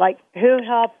 Like, who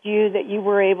helped you that you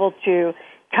were able to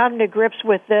come to grips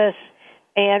with this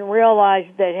and realize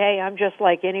that, hey, I'm just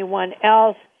like anyone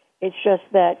else. It's just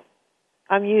that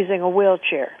I'm using a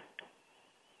wheelchair.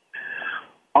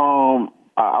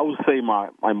 I would say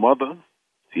my mother.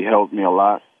 She helped me a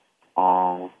lot.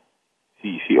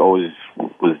 she always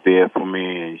was there for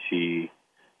me, and she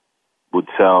would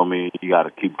tell me, you got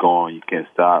to keep going, you can't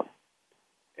stop.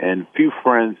 And a few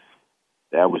friends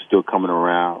that were still coming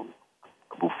around.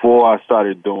 Before I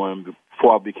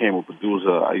became a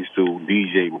producer, I used to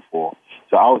DJ before.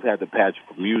 So I always had the passion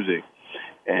for music.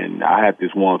 And I had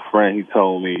this one friend, he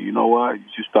told me, you know what, you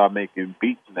should start making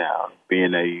beats now, you're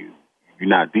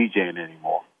not DJing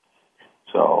anymore.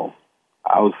 So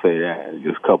I would say that,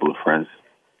 just a couple of friends.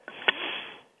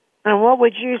 And what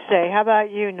would you say? How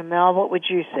about you, Namel? What would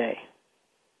you say?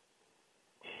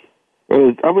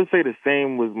 Well, I would say the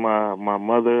same with my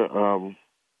mother.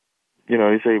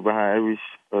 They say behind every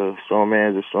strong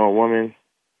man is a strong woman.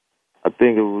 I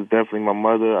think it was definitely my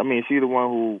mother. I mean, she's the one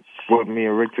who brought me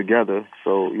and Rick together.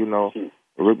 So,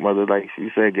 Rick mother, like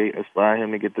she said, inspired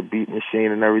him to get the beat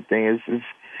machine and everything.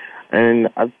 And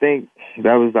I think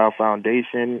that was our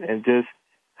foundation. And just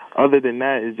other than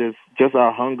that, it's just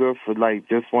our hunger for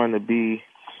just wanting to be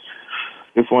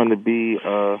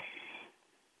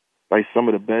like some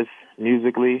of the best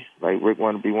musically. Like Rick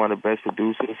wanted to be one of the best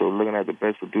producers, so looking at the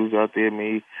best producer out there,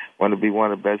 me wanted to be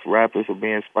one of the best rappers, so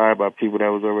being inspired by people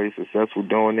that was already successful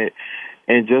doing it,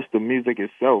 and just the music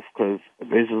itself, because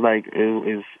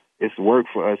it's work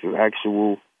for us. It's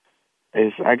actual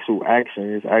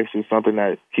action. It's actually something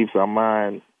that keeps our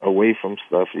mind away from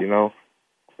stuff, So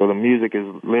the music is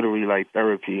literally like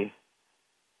therapy.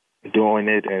 Doing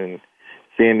it and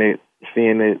seeing it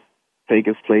take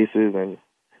us places, and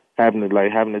having to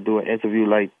do an interview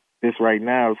like this right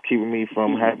now is keeping me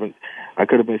from having. I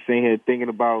could have been sitting here thinking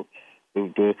about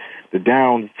the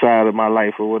downside of my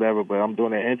life or whatever, but I'm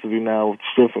doing an interview now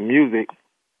straight for music,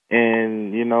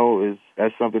 and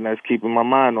that's something that's keeping my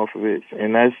mind off of it,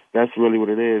 and that's really what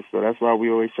it is. So that's why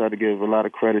we always try to give a lot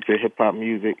of credit to hip hop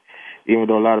music, even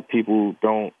though a lot of people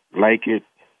don't like it,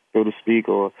 so to speak,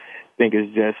 or think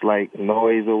it's just like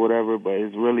noise or whatever, but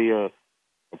it's really a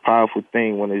powerful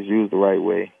thing when it's used the right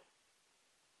way.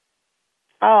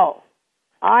 Oh,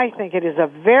 I think it is a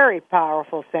very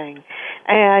powerful thing.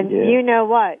 And You know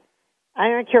what? I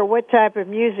don't care what type of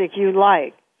music you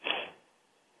like.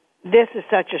 This is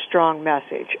such a strong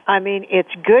message. I mean,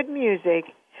 it's good music,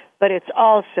 but it's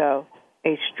also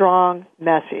a strong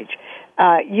message.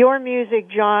 Your music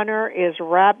genre is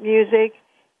rap music.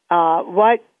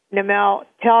 Namel,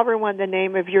 tell everyone the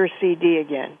name of your CD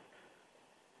again.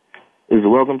 It's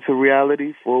Welcome to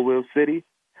Reality, 4 Wheel City,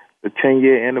 the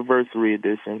 10-year anniversary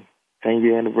edition.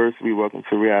 10-year anniversary, Welcome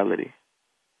to Reality.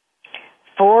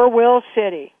 4 Wheel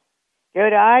City. Go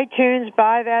to iTunes,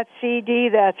 buy that CD.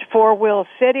 That's 4 Wheel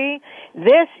City.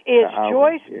 This is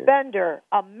Joyce Bender,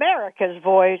 America's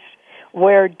Voice,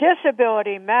 where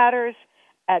disability matters,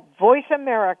 at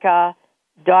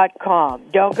voiceamerica.com.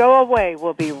 Don't go away.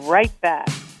 We'll be right back.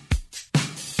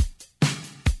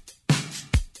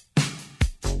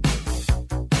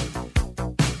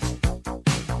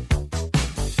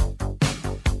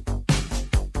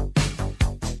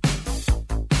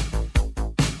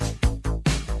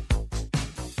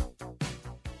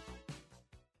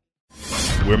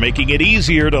 We're making it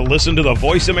easier to listen to the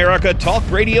Voice America Talk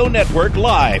Radio Network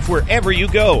live wherever you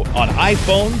go on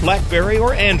iPhone, BlackBerry,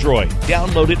 or Android.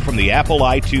 Download it from the Apple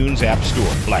iTunes App Store,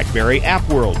 BlackBerry App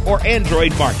World, or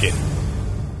Android Market.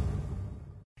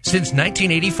 Since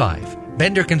 1985,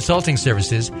 Bender Consulting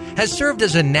Services has served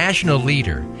as a national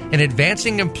leader in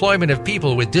advancing employment of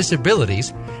people with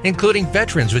disabilities, including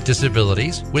veterans with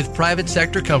disabilities, with private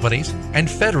sector companies and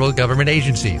federal government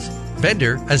agencies.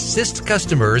 Bender assists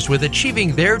customers with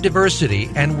achieving their diversity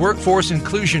and workforce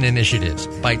inclusion initiatives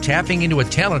by tapping into a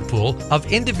talent pool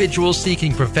of individuals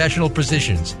seeking professional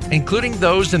positions, including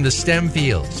those in the STEM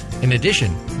fields. In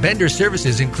addition, Bender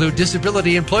services include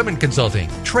disability employment consulting,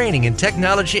 training in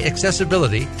technology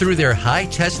accessibility through their High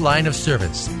Test line of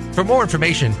service. For more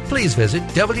information, please visit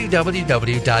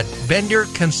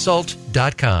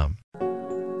www.benderconsult.com.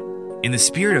 In the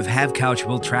spirit of Have Couch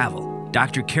Will Travel,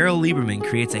 Dr. Carol Lieberman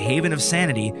creates a haven of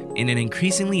sanity in an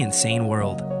increasingly insane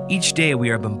world. Each day we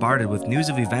are bombarded with news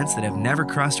of events that have never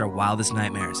crossed our wildest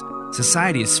nightmares.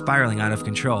 Society is spiraling out of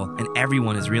control and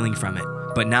everyone is reeling from it.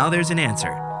 But now there's an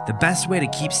answer. The best way to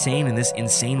keep sane in this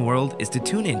insane world is to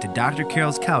tune in to Dr.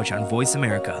 Carol's Couch on Voice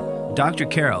America. Dr.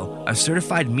 Carol, a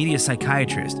certified media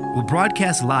psychiatrist, will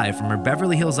broadcast live from her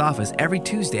Beverly Hills office every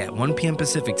Tuesday at 1 p.m.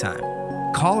 Pacific Time.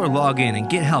 Call or log in and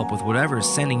get help with whatever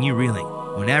is sending you reeling,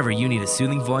 whenever you need a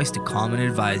soothing voice to calm and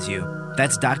advise you.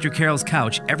 That's Dr. Carol's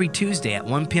Couch every Tuesday at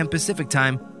 1 p.m. Pacific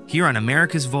Time here on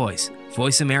America's Voice,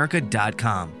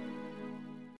 voiceamerica.com.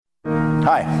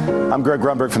 Hi, I'm Greg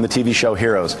Grunberg from the TV show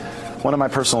Heroes. One of my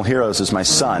personal heroes is my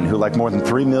son, who, like more than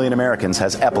 3 million Americans,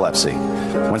 has epilepsy.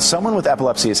 When someone with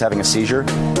epilepsy is having a seizure,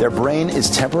 their brain is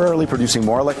temporarily producing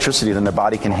more electricity than their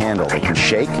body can handle. They can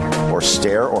shake or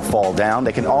stare or fall down.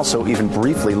 They can also even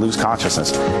briefly lose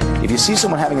consciousness. If you see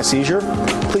someone having a seizure,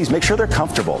 please make sure they're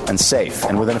comfortable and safe.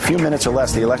 And within a few minutes or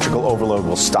less, the electrical overload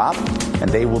will stop and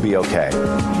they will be okay.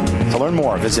 To learn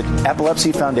more, visit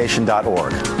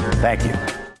epilepsyfoundation.org. Thank you.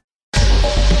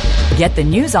 Get the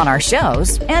news on our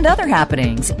shows and other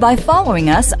happenings by following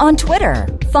us on Twitter.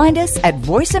 Find us at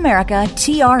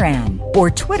VoiceAmericaTRN or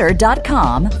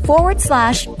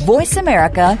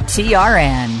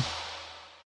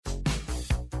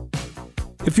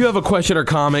twitter.com/VoiceAmericaTRN. If you have a question or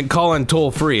comment, call in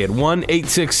toll free at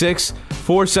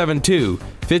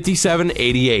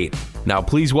 1-866-472-5788. Now,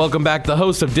 please welcome back the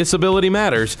host of Disability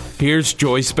Matters. Here's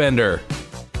Joyce Bender.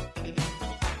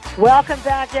 Welcome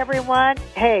back, everyone.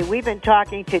 Hey, we've been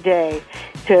talking today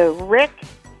to Rick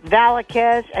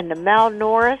Velasquez and Namel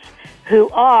Norris, who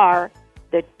are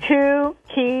the two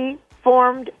key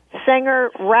formed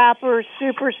singer, rapper,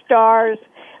 superstars.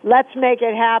 Let's make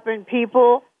it happen,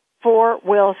 people, for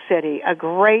Will City. A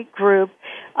great group,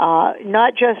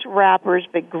 not just rappers,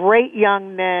 but great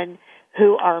young men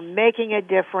who are making a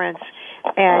difference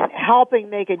and helping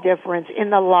make a difference in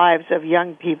the lives of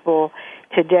young people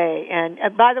today. And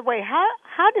by the way, how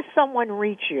does someone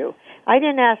reach you? I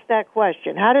didn't ask that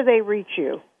question. How do they reach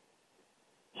you?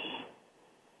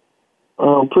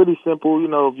 Pretty simple. You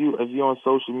know, if you're on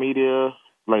social media,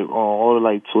 like on all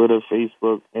like Twitter,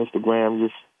 Facebook, Instagram,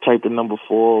 just type the number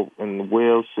 4 in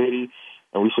Will City,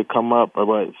 and we should come up.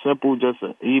 But simple, just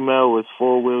an email is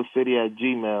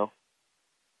 4willcity@gmail,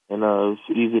 and it's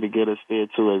easy to get us there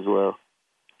too as well.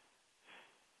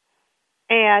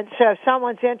 And so if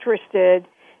someone's interested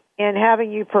in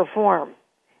having you perform,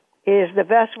 is the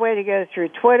best way to go through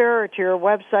Twitter or to your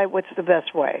website? What's the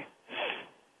best way?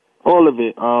 All of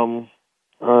it.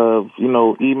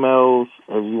 Emails,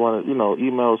 if you want to,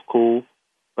 email's cool.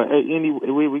 But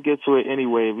we get to it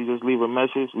anyway. If you just leave a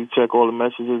message, we check all the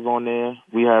messages on there.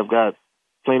 We have got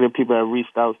plenty of people that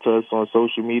reached out to us on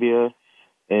social media.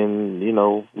 And,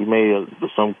 we made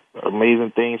some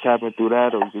amazing things happen through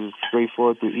that, or just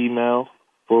straightforward through email,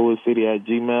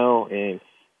 forwardcity@gmail, and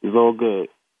it's all good.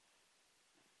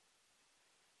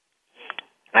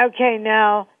 Okay,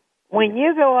 now, when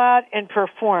you go out and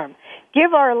perform,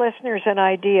 give our listeners an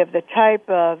idea of the type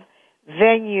of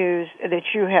venues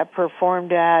that you have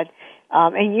performed at.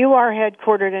 And you are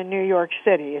headquartered in New York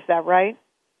City, is that right?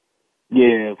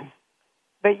 Yeah.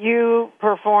 But you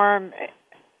perform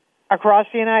across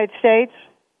the United States?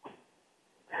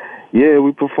 Yeah,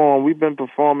 we perform. We've been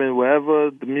performing wherever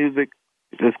the music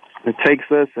it takes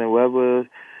us, and wherever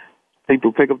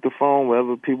people pick up the phone,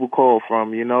 wherever people call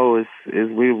from. We go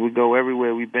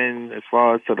everywhere. We've been as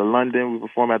far as to the London. We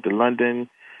performed at the London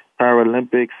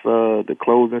Paralympics, the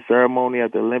closing ceremony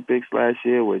at the Olympics last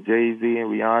year, where Jay-Z and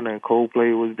Rihanna and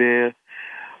Coldplay was there.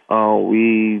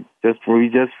 We just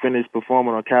finished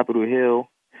performing on Capitol Hill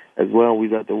as well. We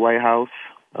was at the White House.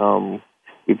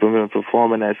 We've been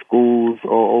performing at schools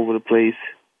all over the place,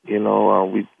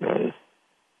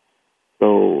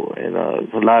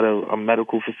 a lot of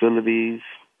medical facilities,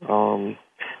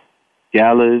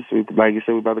 galas. Like you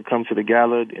said, we're about to come to the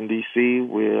gala in D.C.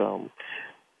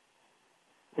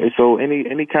 And so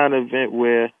any kind of event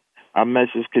where our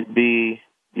message could be,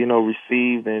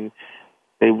 received, and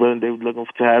they were looking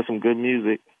to have some good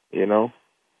music,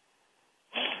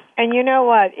 And you know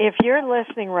what? If you're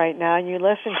listening right now and you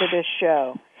listen to this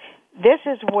show, this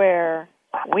is where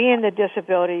we in the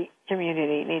disability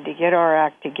community need to get our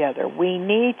act together. We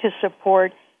need to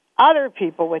support other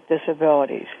people with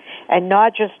disabilities and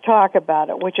not just talk about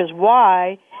it, which is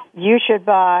why you should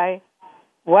buy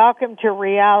Welcome to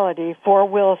Reality for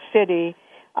Will City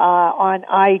on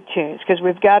iTunes, because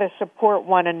we've got to support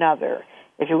one another.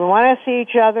 If you want to see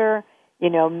each other,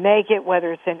 make it,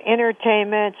 whether it's in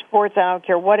entertainment, sports, I don't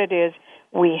care what it is,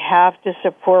 we have to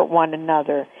support one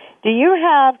another. Can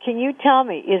you tell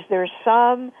me, is there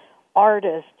some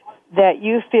artist that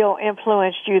you feel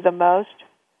influenced you the most?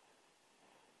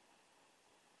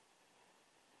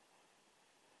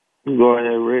 Go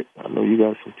ahead, Rick. I know you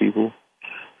got some people.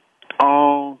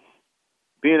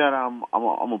 Being that I'm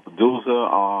a producer,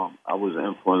 I was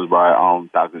influenced by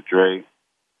Dr. Dre,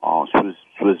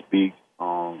 Swiss Beats,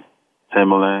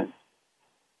 Timbaland,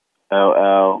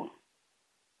 LL,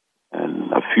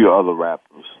 and a few other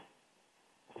rappers.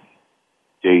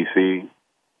 Jay-Z,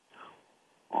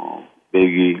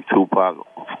 Biggie, Tupac,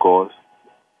 of course.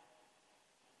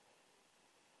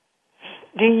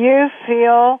 Do you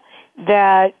feel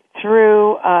that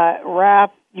through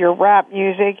your rap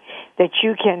music, that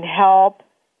you can help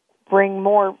bring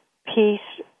more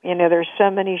peace? You know, there's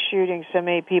so many shootings, so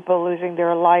many people losing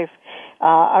their life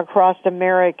across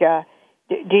America.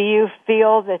 Do you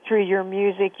feel that through your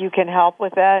music you can help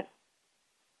with that?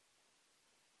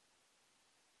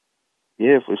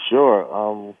 Yeah, for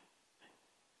sure.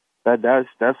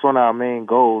 That's one of our main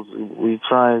goals. We're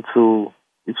trying to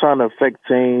affect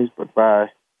change, but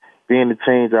by being the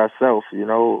change ourselves, you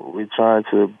know, we're trying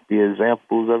to be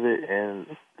examples of it and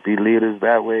be leaders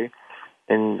that way.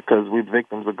 And because we're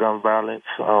victims of gun violence,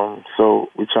 so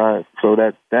we try. So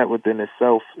that within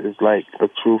itself is like a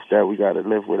truth that we got to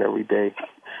live with every day.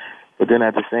 But then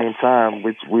at the same time,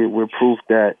 we're proof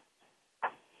that,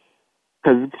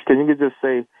 because you could just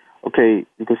say, okay,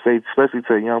 you could say, especially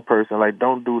to a young person, like,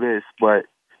 don't do this, but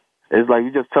it's like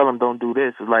you just tell them don't do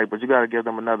this. It's like, but you got to give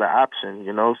them another option,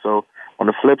 you know. So on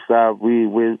the flip side,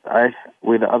 we're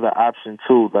the other option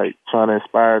too, like trying to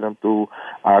inspire them through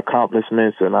our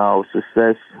accomplishments and our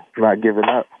success, not giving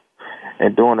up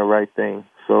and doing the right thing.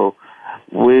 So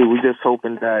we just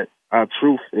hoping that our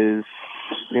truth is,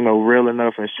 you know, real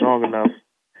enough and strong enough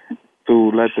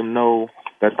to let them know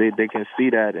that they can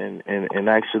see that and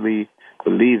actually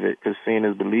believe it, because seeing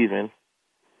is believing.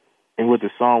 And with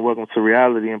the song Welcome to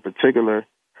Reality in particular,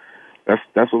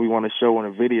 that's what we want to show in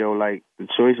a video. Like, the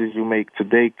choices you make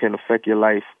today can affect your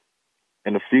life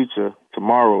in the future,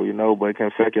 tomorrow, you know, but it can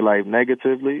affect your life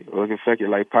negatively or it can affect your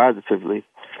life positively.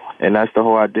 And that's the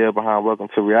whole idea behind Welcome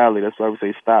to Reality. That's why we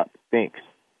say stop, think.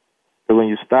 So when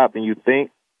you stop and you think,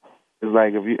 it's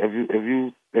like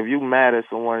if you mad at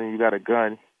someone and you got a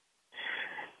gun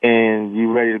and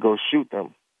you ready to go shoot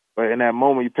them, but in that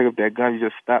moment you pick up that gun, you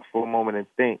just stop for a moment and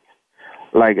think.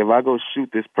 Like, if I go shoot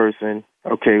this person,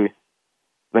 okay,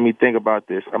 let me think about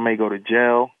this. I may go to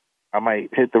jail. I might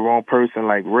hit the wrong person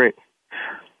like Rick.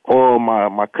 Or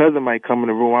my cousin might come in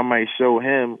the room. I might show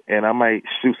him, and I might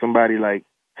shoot somebody like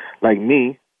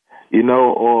me, you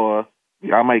know, or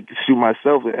I might shoot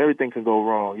myself. Everything can go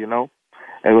wrong, you know.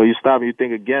 And when you stop and you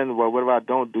think again, well, what if I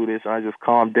don't do this and I just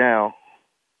calm down?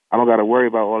 I don't got to worry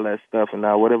about all that stuff. And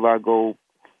now what if I go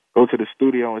to the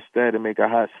studio instead and make a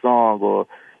hot song or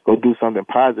go do something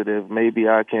positive? Maybe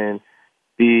I can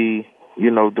be,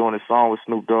 you know, doing a song with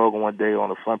Snoop Dogg one day on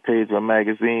the front page of a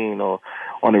magazine or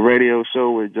on a radio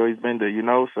show with Joyce Bender, you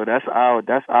know. So that's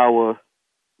our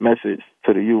message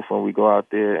to the youth when we go out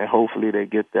there, and hopefully they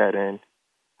get that and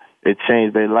it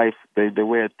change their life, their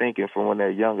way of thinking from when they're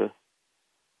younger.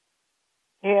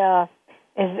 Yeah.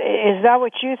 Is that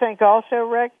what you think also,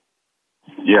 Rick?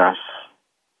 Yes.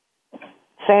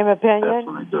 Same opinion?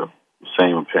 Definitely do.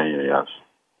 Same opinion, yes.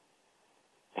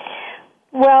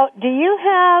 Well, do you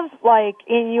have, like,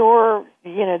 in your,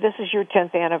 you know, this is your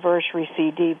 10th anniversary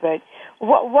CD, but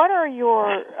what are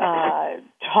your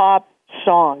top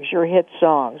songs, your hit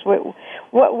songs?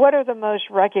 What are the most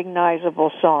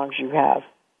recognizable songs you have?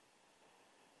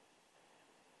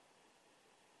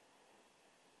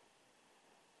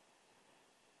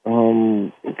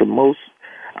 The most,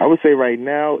 I would say right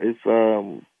now, is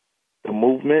The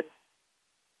Movement.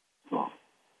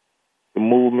 The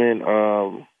Movement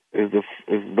is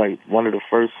like one of the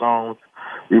first songs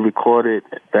we recorded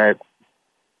that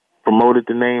promoted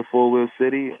the name Four Wheel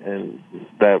City, and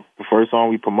that the first song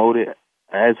we promoted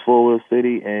as Four Wheel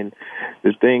City. And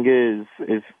the thing is,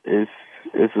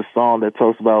 it's a song that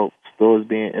talks about stores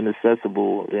being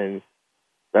inaccessible, and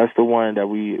that's the one that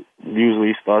we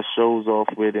usually start shows off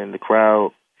with, and the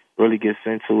crowd really gets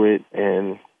into it.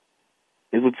 And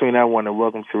it's between that one and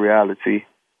Welcome to Reality.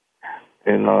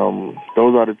 And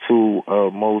those are the two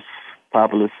most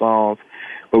popular songs.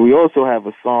 But we also have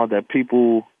a song that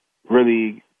people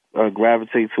really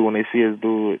gravitate to when they see us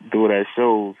do it at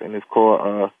shows, and it's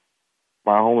called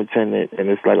My Home Attendant. And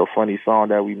it's like a funny song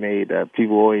that we made that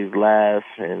people always laugh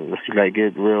and like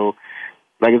get real.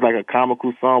 Like, it's like a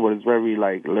comical song, but it's very,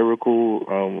 like,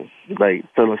 lyrical, like,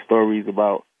 telling stories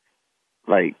about,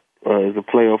 like, it's a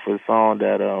play off a song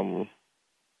that,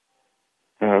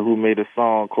 who made a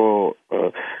song called,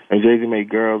 and Jay-Z made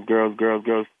Girls, Girls, Girls,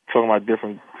 Girls, talking about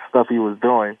different stuff he was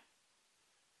doing.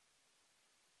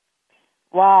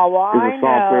 Wow, well, There's a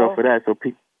song play off of that, so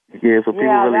people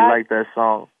really like that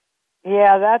song.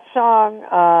 Yeah, that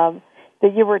song,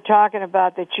 that you were talking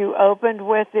about that you opened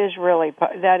with is really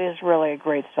a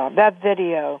great song. That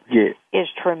video is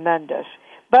tremendous.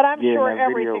 But I'm sure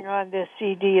everything on this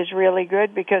CD is really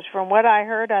good, because from what I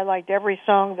heard, I liked every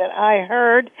song that I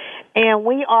heard. And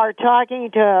we are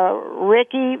talking to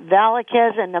Ricky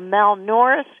Velasquez and Namel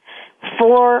Norris,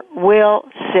 Four Wheel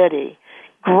City.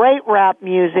 Great rap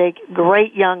music,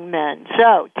 great young men.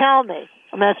 So tell me,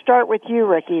 I'm going to start with you,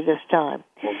 Ricky, this time.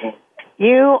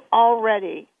 You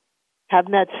already have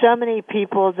met so many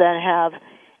people that have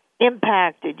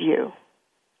impacted you.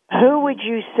 Who would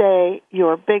you say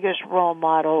your biggest role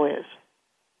model is?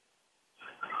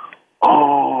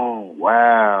 Oh,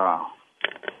 wow.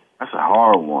 That's a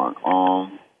hard one.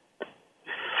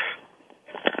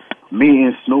 Me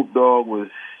and Snoop Dogg was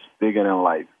bigger than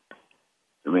life.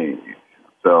 I mean,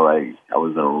 so like I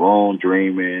was in a room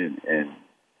dreaming, and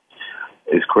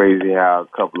it's crazy how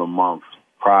a couple of months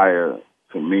prior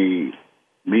to me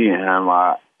and him,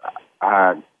 I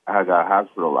got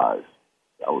hospitalized.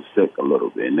 I was sick a little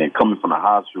bit, and then coming from the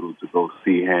hospital to go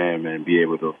see him and be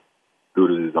able to do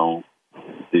his own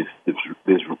this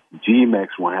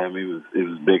G-Mex with him, it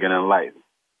was bigger than life.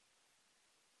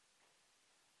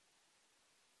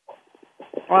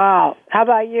 Wow. How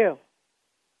about you?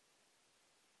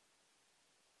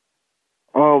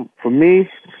 For me,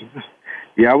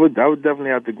 yeah, I would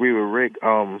definitely have to agree with Rick.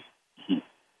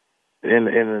 In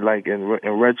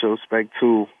retrospect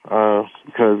too,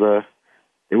 because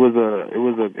it was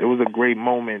a great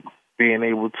moment being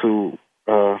able to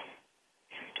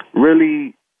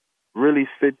really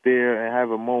sit there and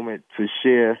have a moment to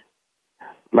share.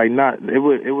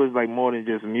 It was like more than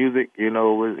just music, you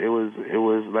know. It was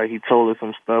like he told us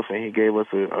some stuff, and he gave us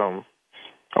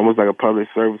almost like a public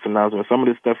service announcement. Some of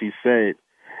the stuff he said,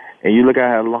 and you look at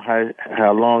how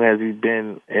long has he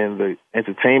been in the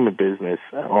entertainment business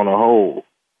on a whole,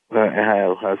 and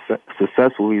how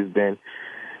successful he's been.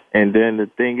 And then the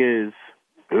thing is,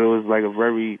 it was like a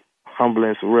very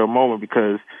humbling, surreal moment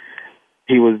because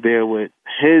he was there with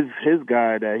his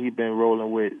guy that he'd been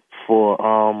rolling with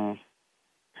for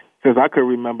since I could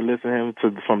remember listening to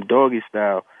him from Doggy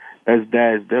Style. That's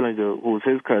Daz Dillinger, who was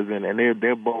his cousin, and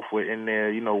they're both were in there,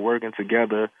 you know, working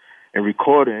together and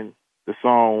recording the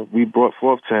song we brought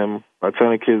forth to him by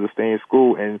telling kids to stay in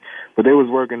school. But they was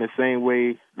working the same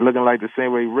way, looking like the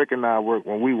same way Rick and I worked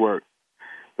when we worked.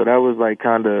 So that was like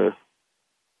kind of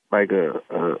like a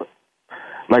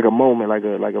moment, like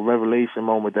a revelation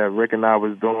moment that Rick and I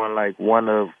was doing,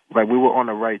 we were on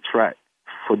the right track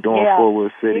for doing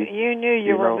Forward City. You knew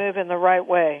you were moving the right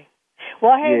way.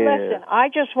 Well, hey, listen, I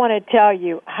just want to tell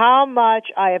you how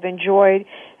much I have enjoyed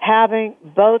having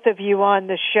both of you on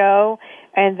the show,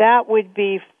 and that would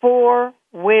be 4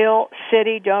 Wheel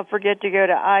City. Don't forget to go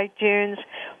to iTunes,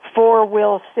 4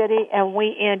 Wheel City, and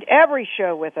we end every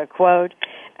show with a quote.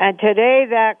 And today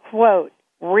that quote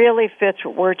really fits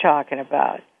what we're talking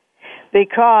about,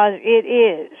 because it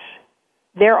is,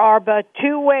 there are but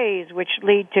 2 ways which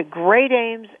lead to great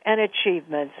aims and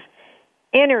achievements: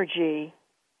 energy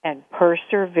and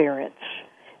perseverance.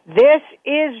 This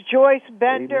is Joyce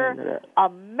Bender,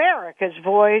 America's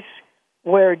Voice,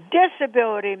 where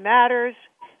disability matters,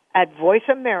 at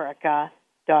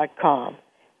voiceamerica.com.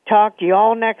 Talk to you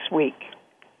all next week.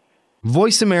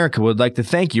 Voice America would like to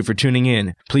thank you for tuning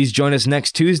in. Please join us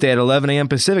next Tuesday at 11 a.m.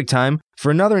 Pacific Time for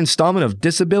another installment of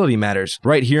Disability Matters,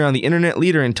 right here on the internet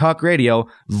leader in talk radio,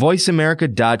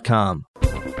 voiceamerica.com.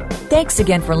 Thanks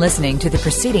again for listening to the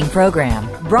preceding program,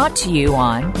 brought to you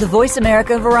on the Voice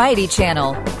America Variety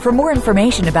Channel. For more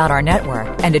information about our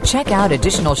network and to check out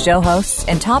additional show hosts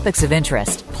and topics of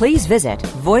interest, please visit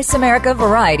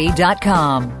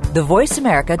voiceamericavariety.com. The Voice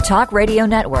America Talk Radio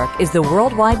Network is the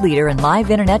worldwide leader in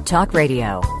live internet talk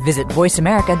radio. Visit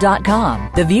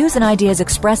voiceamerica.com. The views and ideas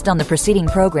expressed on the preceding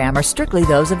program are strictly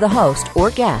those of the host or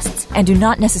guests and do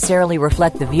not necessarily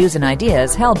reflect the views and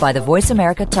ideas held by the Voice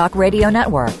America Talk Radio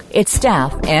Network, its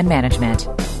staff, and management.